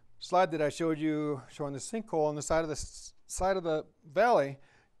slide that I showed you showing the sinkhole on the side of the valley,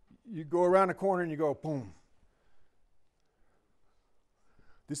 you go around a corner and you go, boom.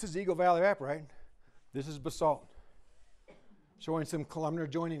 This is Eagle Valley Evaporite. This is basalt, showing some columnar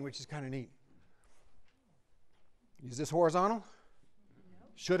joining, which is kind of neat. Is this horizontal? No.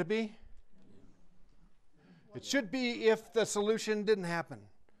 Should it be? It should be if the solution didn't happen,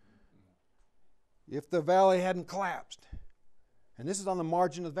 if the valley hadn't collapsed. And this is on the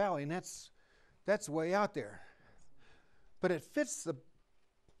margin of the valley, and that's way out there. But it fits the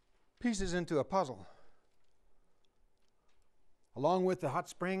pieces into a puzzle. Along with the hot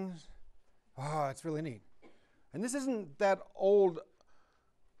springs. Oh, it's really neat. And this isn't that old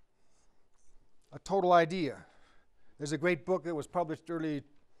a total idea. There's a great book that was published early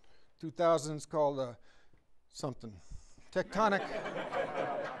 2000s called something. Tectonics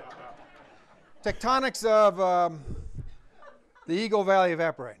of the Eagle Valley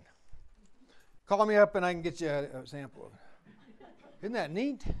Evaporite. Call me up and I can get you a sample of it. Isn't that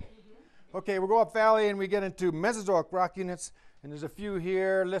neat? Okay, we'll go up valley and we get into Mesozoic rock units. And there's a few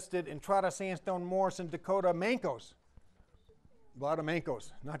here listed: Entrada Sandstone, Morrison, Dakota, Mancos. A lot of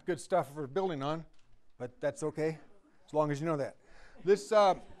Mancos. Not good stuff for building on, but that's okay, as long as you know that. Let's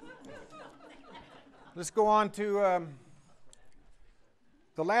go on to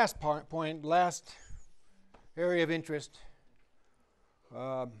the last point, last area of interest.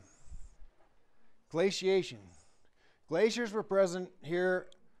 Glaciation. Glaciers were present here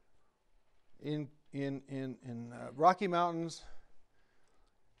in Rocky Mountains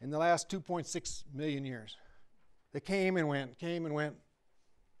in the last 2.6 million years. They came and went, came and went.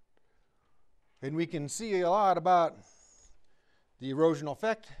 And we can see a lot about the erosional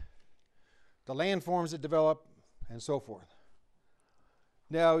effect, the landforms that develop, and so forth.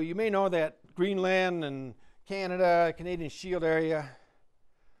 Now, you may know that Greenland and Canada, Canadian Shield area,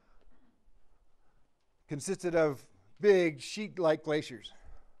 consisted of big sheet-like glaciers.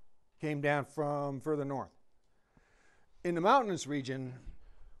 Came down from further north. In the mountainous region,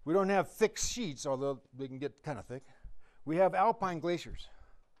 we don't have thick sheets, although they can get kind of thick. We have alpine glaciers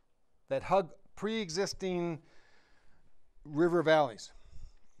that hug pre-existing river valleys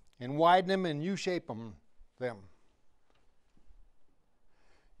and widen them and U-shape them.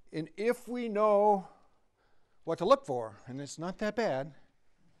 And if we know what to look for, and it's not that bad,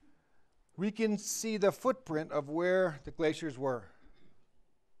 we can see the footprint of where the glaciers were.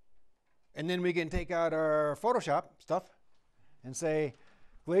 And then we can take out our Photoshop stuff and say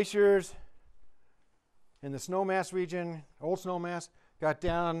glaciers in the snowmass region, old snowmass, got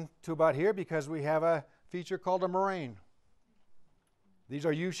down to about here because we have a feature called a moraine. These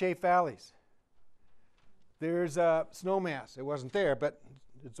are U-shaped valleys. There's a snowmass. It wasn't there, but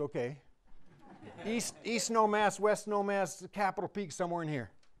it's okay. East snowmass, west snowmass, capital peak somewhere in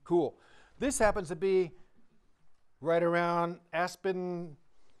here. Cool. This happens to be right around Aspen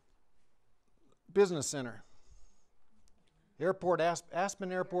Business Center.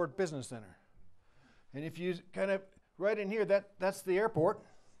 Aspen Airport Business Center. And if you kind of, right in here, that's the airport.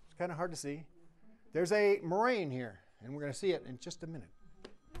 It's kind of hard to see. There's a moraine here, and we're going to see it in just a minute.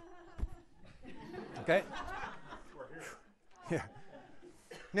 Okay? Yeah.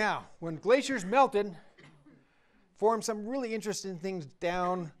 Now, when glaciers melted, formed some really interesting things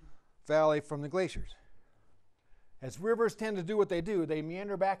down valley from the glaciers. As rivers tend to do what they do, they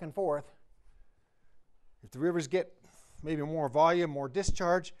meander back and forth. If the rivers get maybe more volume, more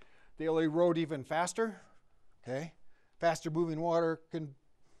discharge, they'll erode even faster. Okay? Faster moving water can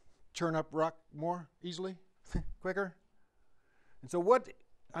churn up rock more easily, quicker. And so what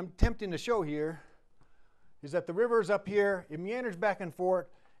I'm attempting to show here is that the river's up here, it meanders back and forth,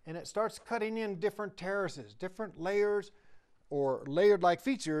 and it starts cutting in different terraces, different layers or layered-like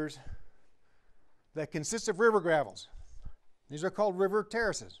features that consist of river gravels. These are called river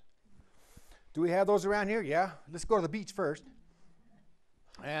terraces. Do we have those around here? Yeah. Let's go to the beach first.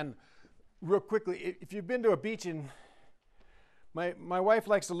 And real quickly, if you've been to a beach, and my wife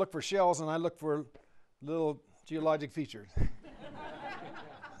likes to look for shells, and I look for little geologic features.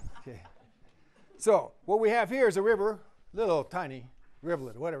 Okay. So what we have here is a river, little tiny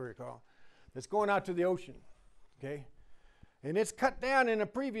rivulet, whatever you call it, that's going out to the ocean. Okay. And it's cut down in a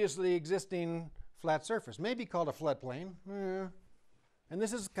previously existing flat surface, maybe called a floodplain. And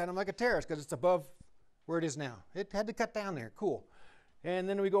this is kind of like a terrace because it's above where it is now. It had to cut down there. Cool. And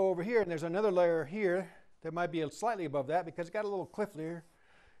then we go over here, and there's another layer here that might be slightly above that because it's got a little cliff there.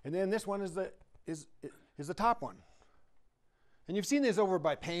 And then this one is the top one. And you've seen this over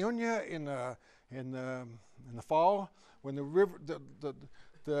by Paonia in the fall when the river,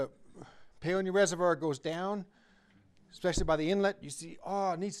 the Paonia Reservoir goes down, especially by the inlet. You see,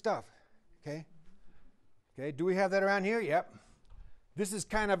 oh, neat stuff. Okay. Okay. Do we have that around here? Yep. This is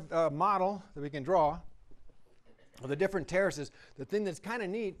kind of a model that we can draw of the different terraces. The thing that's kind of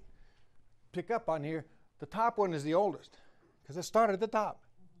neat, pick up on here, the top one is the oldest because it started at the top.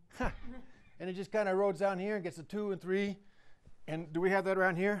 And it just kind of roads down here and gets to 2 and 3. And do we have that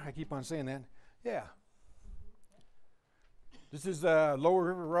around here? I keep on saying that. Yeah. This is Lower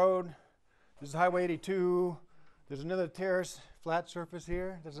River Road. This is Highway 82. There's another terrace, flat surface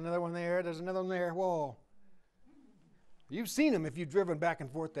here. There's another one there. There's another one there. Whoa. You've seen them if you've driven back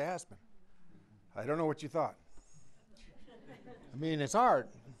and forth to Aspen. I don't know what you thought. I mean, it's hard.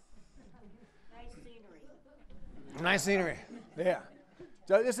 Nice scenery. Nice scenery. Yeah.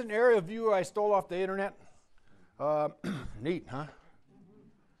 So this is an aerial view I stole off the internet. Neat, huh?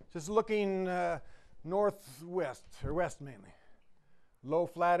 Just looking northwest, or west mainly. Low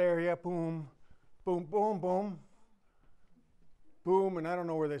flat area, boom, boom, boom, boom. Boom, and I don't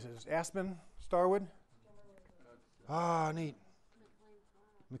know where this is. Aspen, Starwood? Ah, neat.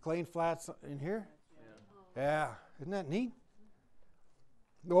 McLean Flats in here? Yeah. Isn't that neat?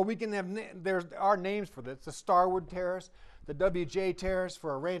 Well, we can have, there are names for this. The Starwood Terrace, the WJ Terrace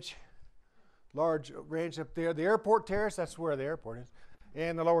for a ranch, large ranch up there. The Airport Terrace, that's where the airport is,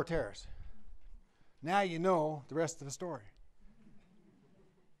 and the Lower Terrace. Now you know the rest of the story.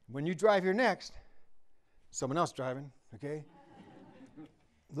 When you drive here next, someone else driving, okay?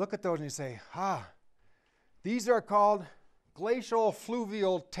 Look at those and you say, these are called glacial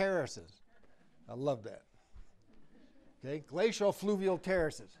fluvial terraces. I love that. Okay, glacial fluvial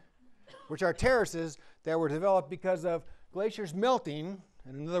terraces, which are terraces that were developed because of glaciers melting,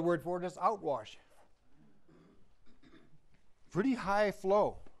 and another word for it is outwash. Pretty high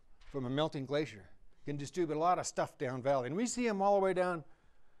flow from a melting glacier can distribute a lot of stuff down valley, and we see them all the way down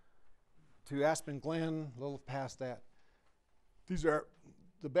to Aspen Glen, a little past that. These are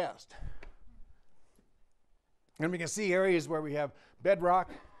the best. And we can see areas where we have bedrock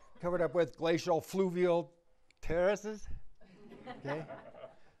covered up with glacial fluvial terraces. Okay.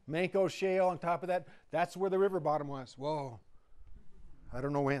 Manco shale on top of that. That's where the river bottom was. Whoa. I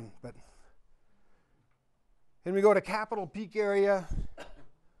don't know when, but. And we go to Capitol Peak area.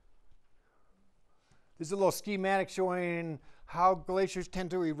 This is a little schematic showing how glaciers tend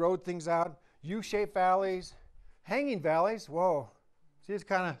to erode things out. U-shaped valleys, hanging valleys. Whoa. See, it's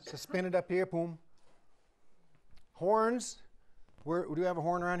kind of suspended up here. Boom. Horns. Where do we have a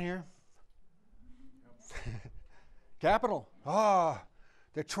horn around here? Capitol.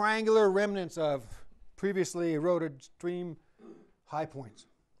 The triangular remnants of previously eroded stream high points.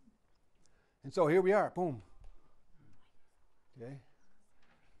 And so here we are. Boom. Okay.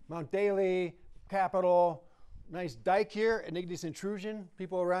 Mount Daly, Capitol, nice dike here, an igneous intrusion.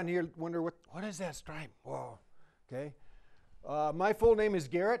 People around here wonder what is that stripe? Whoa. Okay. My full name is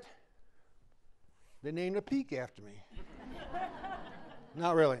Garrett. They named a peak after me.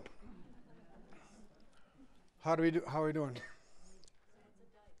 Not really. How are we doing?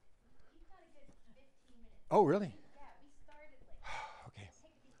 Oh, really? Yeah, we started late. Okay.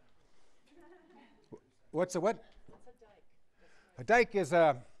 What's a what? What's a dike? A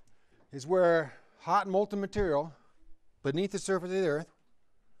dike is where hot molten material beneath the surface of the earth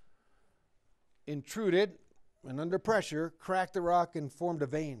intruded and under pressure cracked the rock and formed a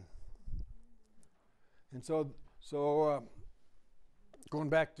vein. And so going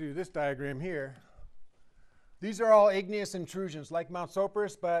back to this diagram here, these are all igneous intrusions like Mount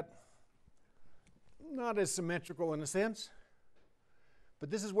Sopris, but not as symmetrical in a sense. But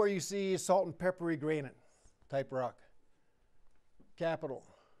this is where you see salt and peppery granite type rock. Capitol.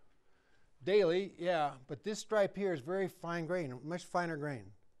 Daly, yeah, but this stripe here is very fine grain, much finer grain.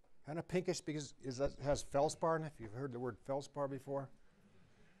 Kind of pinkish because it has feldspar in it, if you've heard the word feldspar before.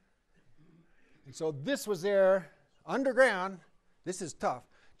 And so this was there underground. This is tough.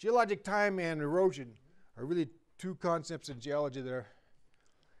 Geologic time and erosion are really two concepts in geology that are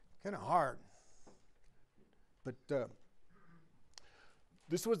kind of hard. But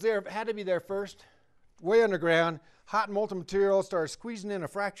this was there, had to be there first. Way underground, hot molten material started squeezing in a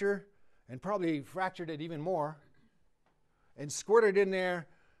fracture and probably fractured it even more and squirted in there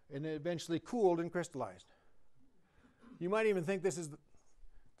and it eventually cooled and crystallized. You might even think this is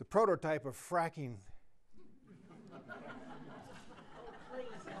the prototype of fracking.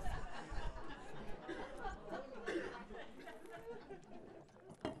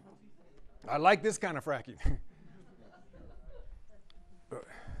 I like this kind of fracking.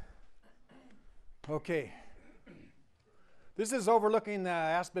 Okay. This is overlooking the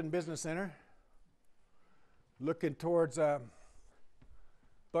Aspen Business Center, looking towards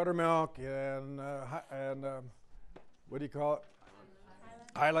Buttermilk and what do you call it?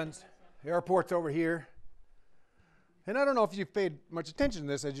 Highlands. Airport's over here. And I don't know if you've paid much attention to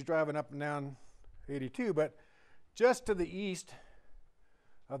this as you're driving up and down 82, but just to the east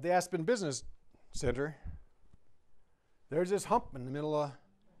of the Aspen Business Center, there's this hump in the middle of,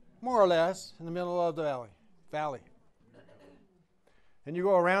 more or less, in the middle of the valley. And you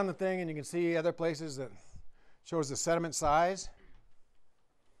go around the thing and you can see other places that shows the sediment size.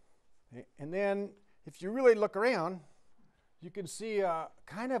 And then if you really look around, you can see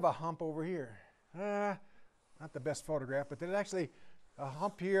kind of a hump over here. Not the best photograph, but there's actually a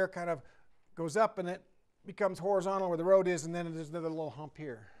hump here, kind of goes up and it becomes horizontal where the road is, and then there's another little hump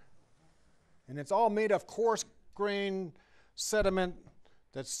here. And it's all made of coarse grained sediment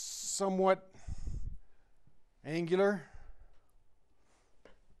that's somewhat angular.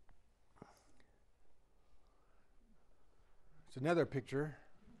 It's another picture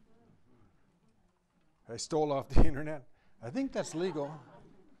I stole off the internet. I think that's legal.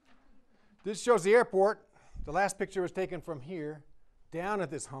 This shows the airport. The last picture was taken from here, down at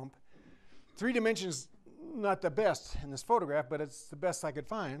this hump. 3 dimensions, not the best in this photograph, but it's the best I could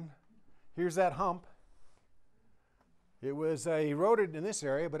find. Here's that hump. It was eroded in this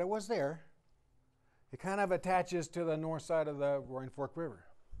area, but it was there. It kind of attaches to the north side of the Roaring Fork River.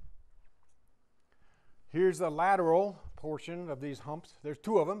 Here's the lateral portion of these humps. There's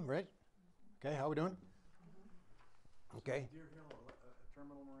 2 of them, right? Okay, how we doing? Okay. Deer Hill,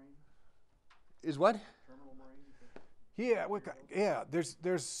 terminal marine? Is what? Terminal marine? Yeah,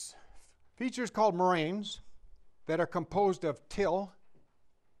 there's features called moraines that are composed of till.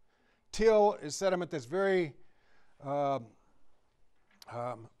 Till is sediment that's very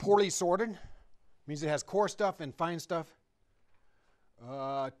poorly sorted. Means it has coarse stuff and fine stuff.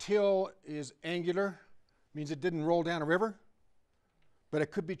 Till is angular. Means it didn't roll down a river, but it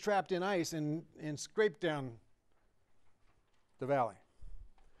could be trapped in ice and scrape down the valley.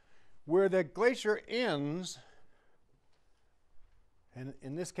 Where the glacier ends, and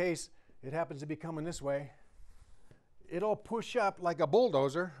in this case it happens to be coming this way, it'll push up like a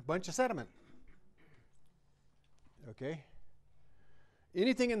bulldozer a bunch of sediment. Okay?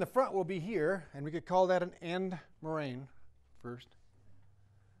 Anything in the front will be here, and we could call that an end moraine first.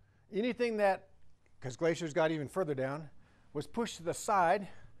 Anything that, because glaciers got even further down, was pushed to the side.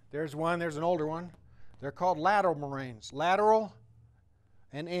 There's one, there's an older one. They're called lateral moraines. Lateral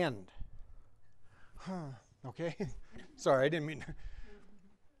and end. Okay? Sorry, I didn't mean to.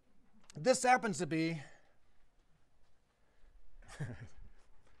 This happens to be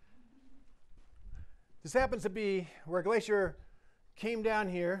where a glacier came down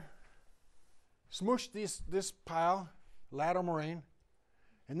here, smooshed this pile, lateral moraine,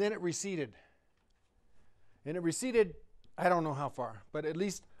 and then it receded. And it receded, I don't know how far, but at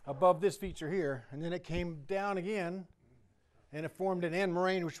least above this feature here, and then it came down again, and it formed an end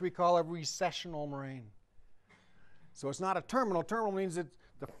moraine, which we call a recessional moraine. So it's not a terminal. Terminal means it's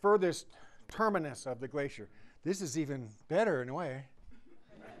the furthest terminus of the glacier. This is even better in a way,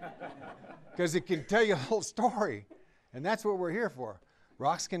 because it can tell you a whole story, and that's what we're here for.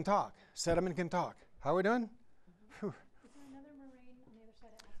 Rocks can talk. Sediment can talk. How are we doing? Whew. Is there another moraine on the other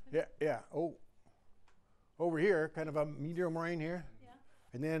side of Aspen? Yeah. Oh, over here, kind of a medial moraine here. Yeah.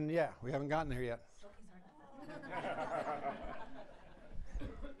 And then, yeah, we haven't gotten there yet.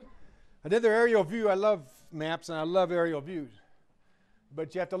 Another aerial view. I love maps and I love aerial views,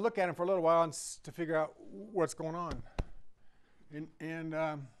 but you have to look at them for a little while to figure out what's going on. And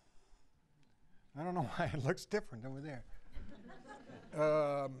I don't know why it looks different over there.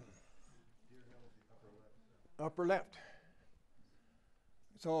 Upper left.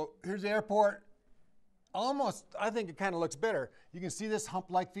 So here's the airport. Almost, I think it kind of looks better. You can see this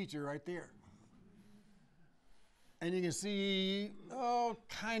hump-like feature right there. And you can see,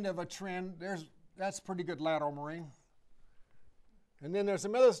 kind of a trend. That's pretty good lateral moraine. And then there's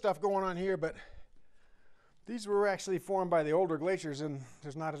some other stuff going on here, but these were actually formed by the older glaciers, and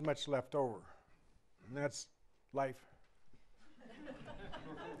there's not as much left over. And that's life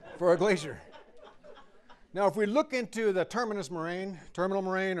for a glacier. Now, if we look into the terminal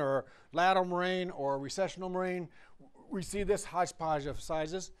moraine, or lateral moraine, or recessional moraine, we see this hodgepodge of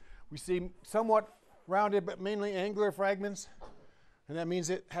sizes. We see somewhat rounded but mainly angular fragments, and that means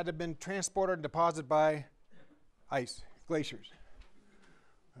it had to have been transported and deposited by ice, glaciers.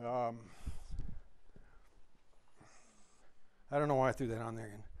 I don't know why I threw that on there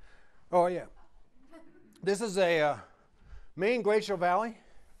again. Oh, yeah. This is a main glacial valley.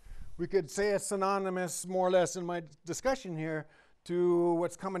 we could say it's synonymous, more or less, in my discussion here, to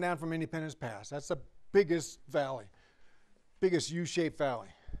what's coming down from Independence Pass. That's the biggest valley, biggest U-shaped valley,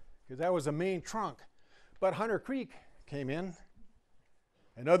 because that was the main trunk. But Hunter Creek came in,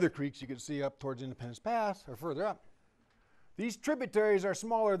 and other creeks you could see up towards Independence Pass or further up. These tributaries are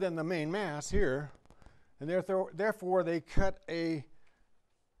smaller than the main mass here, and therefore they cut a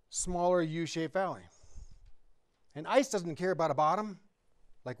smaller U-shaped valley. And ice doesn't care about a bottom,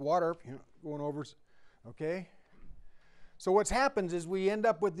 like water, going over, okay? So what's happens is we end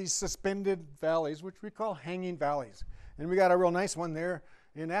up with these suspended valleys, which we call hanging valleys. And we got a real nice one there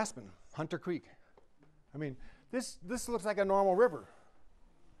in Aspen, Hunter Creek. I mean, this looks like a normal river,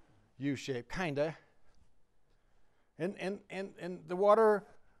 U-shaped, kinda. And the water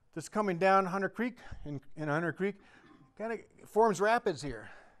that's coming down Hunter Creek, in Hunter Creek, kind of forms rapids here.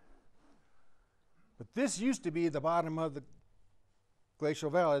 But this used to be the bottom of the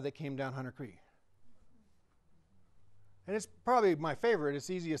glacial valley that came down Hunter Creek. And it's probably my favorite. It's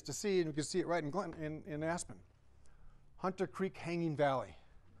easiest to see, and you can see it right in Aspen. Hunter Creek Hanging Valley.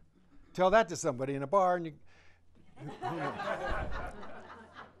 Tell that to somebody in a bar, and you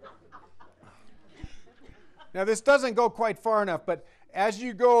Now, this doesn't go quite far enough, but as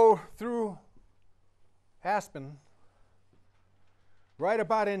you go through Aspen, right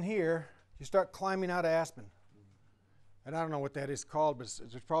about in here, you start climbing out of Aspen. And I don't know what that is called, but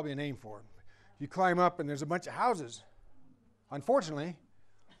there's probably a name for it. You climb up, and there's a bunch of houses. Unfortunately,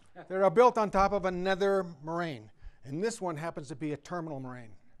 they're built on top of another moraine. And this one happens to be a terminal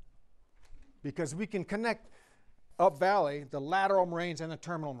moraine, because we can connect up valley the lateral moraines and the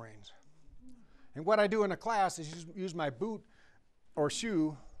terminal moraines. And what I do in a class is use my boot or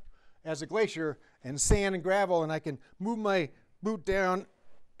shoe as a glacier and sand and gravel, and I can move my boot down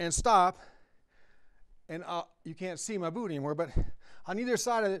and stop, and you can't see my boot anymore, but on either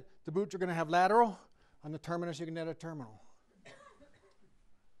side of it, the boots are going to have lateral. On the terminus, you can have a terminal.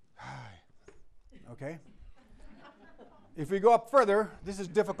 Okay? If we go up further, this is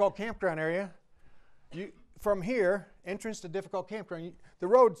difficult campground area. From here, entrance to difficult campground, the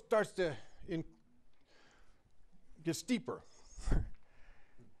road starts to get steeper.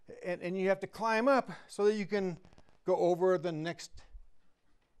 and you have to climb up so that you can go over the next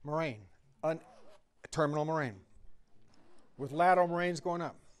moraine, a terminal moraine, with lateral moraines going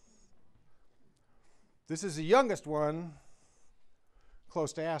up. This is the youngest one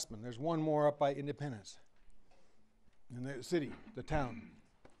close to Aspen. There's one more up by Independence, in the city, the town,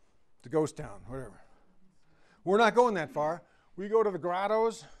 the ghost town, whatever. We're not going that far. We go to the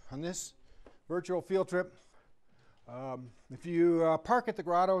grottos on this virtual field trip. If you park at the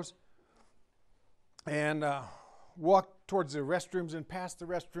grottos and walk towards the restrooms and past the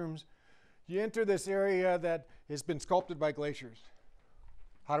restrooms, you enter this area that has been sculpted by glaciers.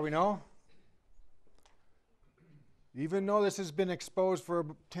 How do we know? Even though this has been exposed for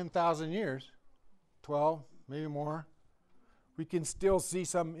 10,000 years, 12, maybe more, we can still see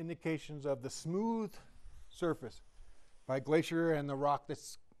some indications of the smooth surface by glacier and the rock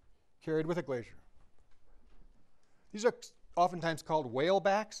that's carried with a glacier. These are oftentimes called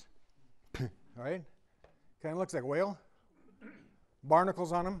whalebacks, all right? Kind of looks like a whale.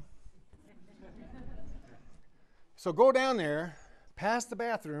 Barnacles on them. So go down there, past the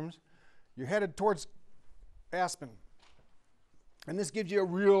bathrooms, you're headed towards Aspen. And this gives you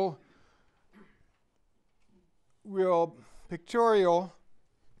a real pictorial,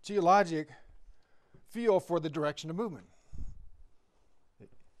 geologic feel for the direction of movement. It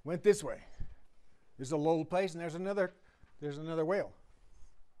went this way. There's a little place, and there's another whale.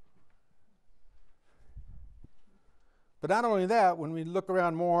 But not only that, when we look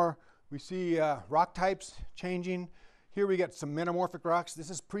around more, we see rock types changing. Here we got some metamorphic rocks. This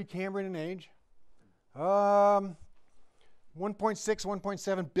is Precambrian in age. 1.6,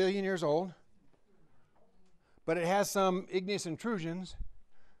 1.7 billion years old. But it has some igneous intrusions,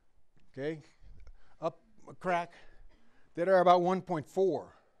 okay, up a crack, that are about 1.4.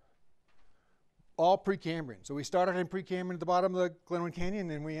 All Precambrian. So we started in Precambrian at the bottom of the Glenwood Canyon,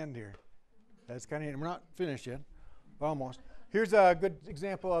 and we end here. That's kind of, we're not finished yet. Almost. Here's a good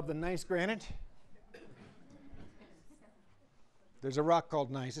example of the gneiss granite. There's a rock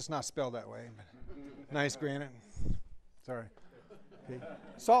called gneiss. It's not spelled that way, but gneiss granite. Sorry. Okay.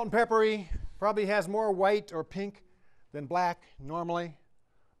 Salt and peppery. Probably has more white or pink than black normally.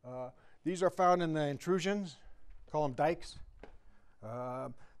 These are found in the intrusions. Call them dikes.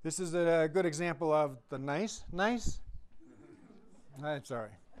 This is a good example of the gneiss. Gneiss? I'm sorry.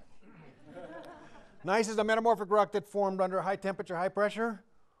 Gneiss is a metamorphic rock that formed under high temperature, high pressure,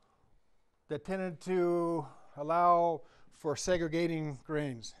 that tended to allow for segregating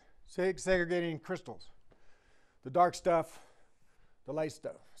grains. segregating crystals. The dark stuff, the light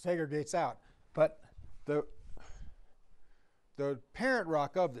stuff, segregates out. But the parent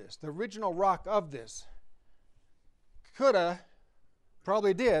rock of this, the original rock of this, coulda,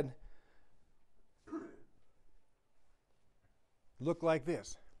 probably did, look like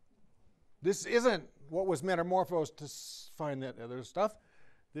this. This isn't what was metamorphosed to find that other stuff.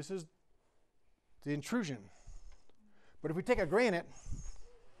 This is the intrusion. But if we take a granite,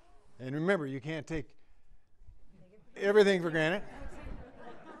 and remember, you can't take everything for granted.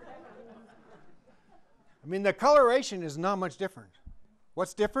 I mean, the coloration is not much different.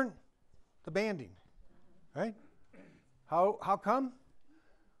 What's different? The banding, right? How come?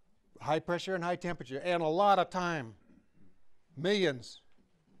 High pressure and high temperature, and a lot of time. Millions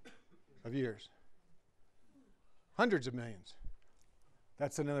of years. Hundreds of millions.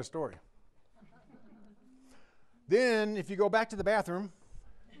 That's another story. Then, if you go back to the bathroom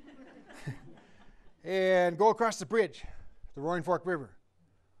and go across the bridge, the Roaring Fork River,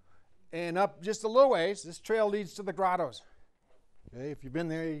 and up just a little ways, this trail leads to the grottos. Okay, if you've been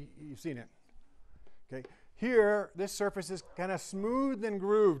there, you've seen it. Okay, here, this surface is kind of smooth and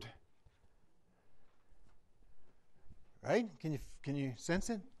grooved. Right? Can you sense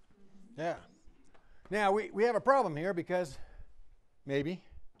it? Yeah. Now we have a problem here because maybe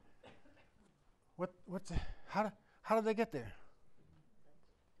how did they get there?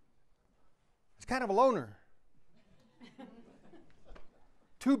 It's kind of a loner.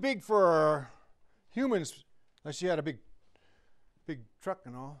 Too big for humans, unless you had a big truck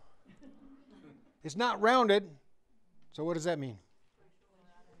and all. It's not rounded, so what does that mean?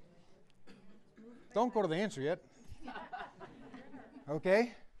 Don't go to the answer yet.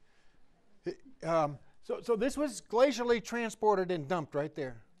 Okay. So this was glacially transported and dumped right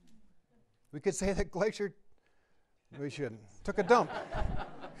there. We could say that glacier, we shouldn't, took a dump.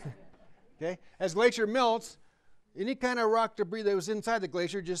 Okay. As glacier melts, any kind of rock debris that was inside the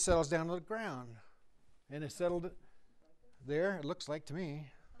glacier just settles down to the ground. And it settled there, it looks like to me.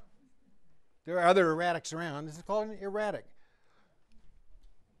 There are other erratics around. This is called an erratic.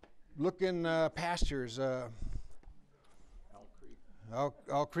 Look in pastures.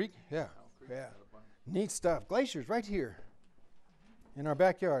 Owl Creek? Yeah. Yeah. Neat stuff. Glaciers right here in our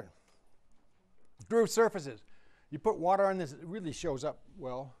backyard. Grooved surfaces. You put water on this, it really shows up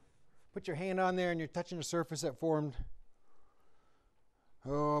well. Put your hand on there and you're touching a surface that formed,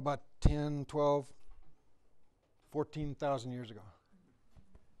 about 10, 12, 14,000 years ago.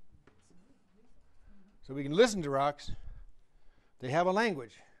 So we can listen to rocks. They have a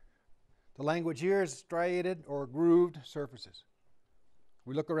language. The language here is striated or grooved surfaces.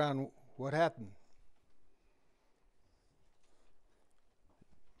 We look around, what happened?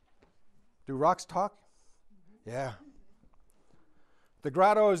 Do rocks talk? Yeah. The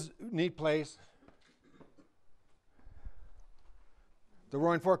grotto's a neat place. The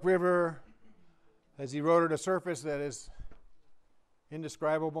Roaring Fork River has eroded a surface that is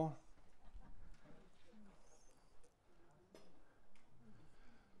indescribable.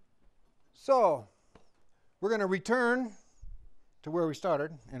 So, we're going to return to where we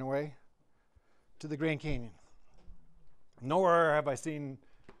started, in a way, to the Grand Canyon. Nowhere have I seen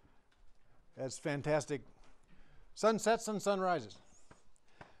as fantastic sunsets and sunrises.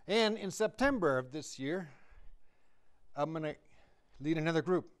 And in September of this year, I'm going to lead another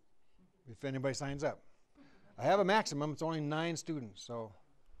group, if anybody signs up. I have a maximum, it's only 9 students, so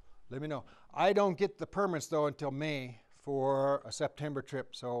let me know. I don't get the permits, though, until May for a September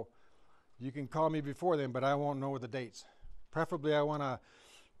trip, so you can call me before then, but I won't know the dates. Preferably, I want a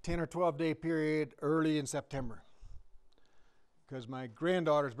 10 or 12-day period early in September, because my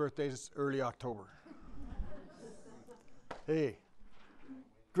granddaughter's birthday is early October. Hey,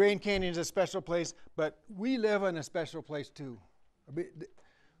 Grand Canyon is a special place, but we live in a special place too.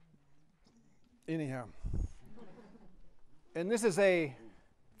 Anyhow, and this is a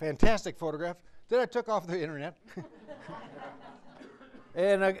fantastic photograph that I took off the internet.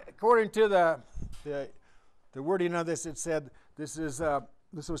 And according to the wording of this, it said this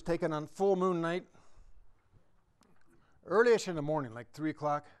was taken on full moon night, early-ish in the morning, like 3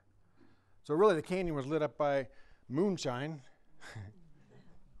 o'clock. So really, the canyon was lit up by moonshine,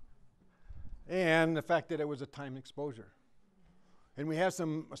 and the fact that it was a time exposure. And we have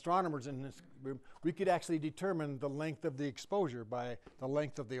some astronomers in this room. We could actually determine the length of the exposure by the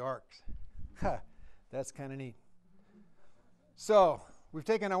length of the arcs. That's kind of neat. So we've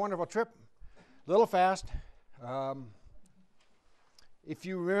taken a wonderful trip, a little fast. If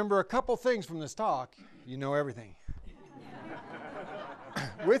you remember a couple things from this talk, you know everything.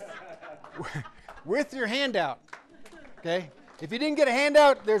 With your handout, okay? If you didn't get a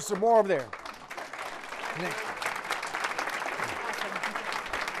handout, there's some more over there.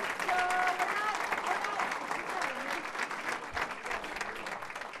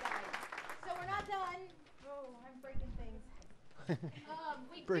 So we're not done. Oh, I'm breaking things.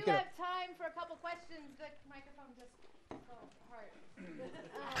 We Break do it have up. time for a couple questions. The microphone just fell apart.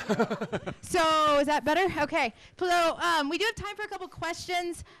 So is that better? Okay. So we do have time for a couple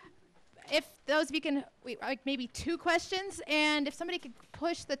questions. If those of you can, like maybe 2 questions, and if somebody could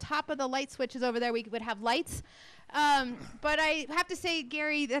push the top of the light switches over there, we would have lights. But I have to say,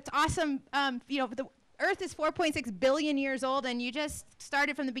 Garry, that's awesome. You know, the Earth is 4.6 billion years old, and you just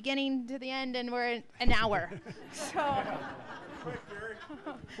started from the beginning to the end, and we're in an hour. So.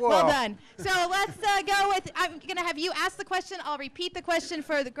 Well done. So let's go with, I'm going to have you ask the question. I'll repeat the question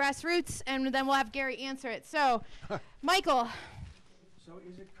for the grassroots, and then we'll have Garry answer it. So, Michael. So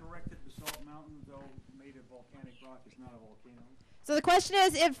is it correct that Basalt Mountain, though made of volcanic rock, is not a volcano? So the question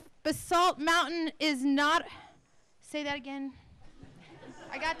is, if Basalt Mountain is not, say that again.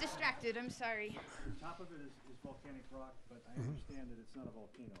 I got distracted, I'm sorry. The top of it is volcanic rock, but I understand that it's not a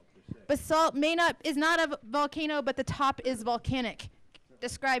volcano per se. Basalt is not a volcano, but the top is volcanic.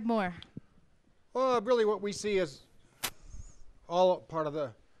 Describe more. Well, really what we see is all part of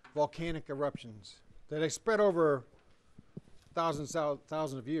the volcanic eruptions that they spread over thousands of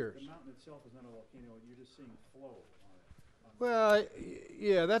years. The mountain itself is not a volcano, you're just seeing flow on it. Well,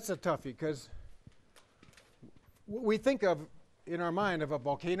 yeah, that's a toughie, because we think of, in our mind, of a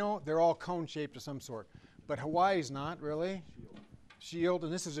volcano, they're all cone-shaped of some sort. But Hawaii's not, really. Shield,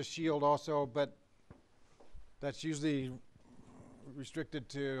 and this is a shield also, but that's usually restricted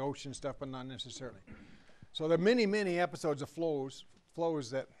to ocean stuff, but not necessarily. So there are many, many episodes of flows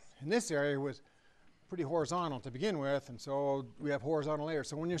that, in this area, was pretty horizontal to begin with, and so we have horizontal layers.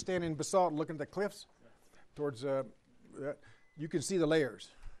 So when you're standing in basalt and looking at the cliffs towards, you can see the layers,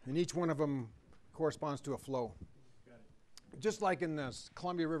 and each one of them corresponds to a flow. Got it. Just like in the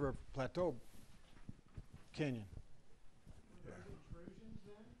Columbia River Plateau Canyon. Yeah. Intrusions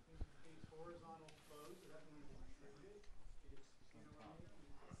then, in these horizontal flows, does that mean intruted? You know what I mean?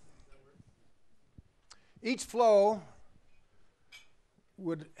 Does that work? Each flow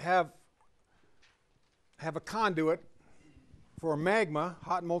would have a conduit for magma,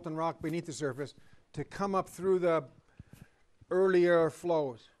 hot molten rock beneath the surface, to come up through the earlier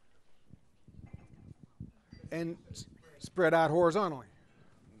flows and spread out horizontally.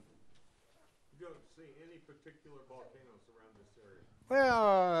 You don't see any particular volcanoes around this area?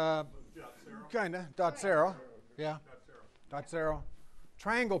 Well, Dotsero? kind of. Dotsero. Yeah. Dotsero. Dotsero.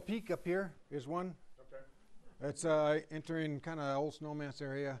 Triangle Peak up here is one. Okay. It's entering kind of old snowmass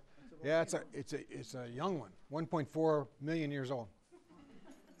area. Yeah, it's a young one, 1.4 million years old.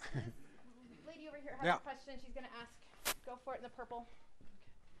 Lady over here has Yeah. a question she's going to ask. Go for it in the purple.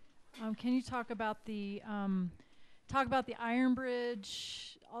 Can you talk about the Iron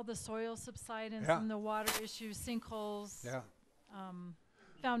Bridge, all the soil subsidence Yeah. and the water issues, sinkholes, Yeah.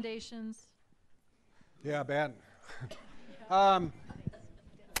 foundations? Yeah, bad.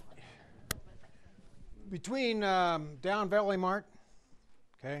 Between down Valley Mart,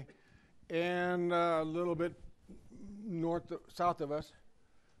 okay, and a little bit south of us,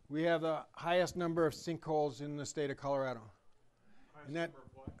 we have the highest number of sinkholes in the state of Colorado. And that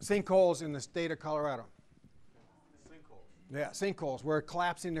sinkholes in the state of Colorado. Sinkholes. Yeah, sinkholes where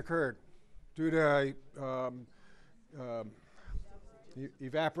collapsing occurred due to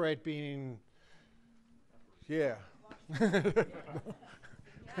evaporate being, yeah.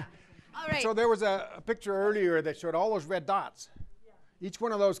 All right. So there was a picture earlier that showed all those red dots. Yeah. Each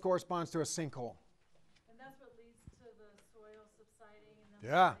one of those corresponds to a sinkhole. And that's what leads to the soil subsiding and then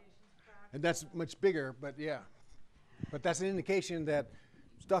Yeah. foundations cracking. And that's much bigger, but yeah. But that's an indication that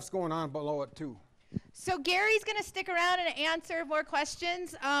stuff's going on below it too. So Garry's going to stick around and answer more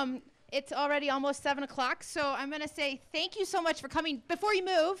questions. It's already almost 7 o'clock, so I'm going to say thank you so much for coming. Before you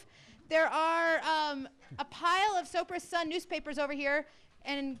move, there are a pile of Sopris Sun newspapers over here,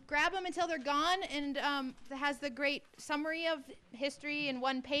 and grab them until they're gone, and it has the great summary of history in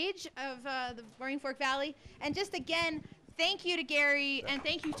one page of the Roaring Fork Valley. And just again, thank you to Garry, and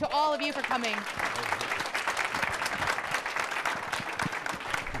thank you to all of you for coming.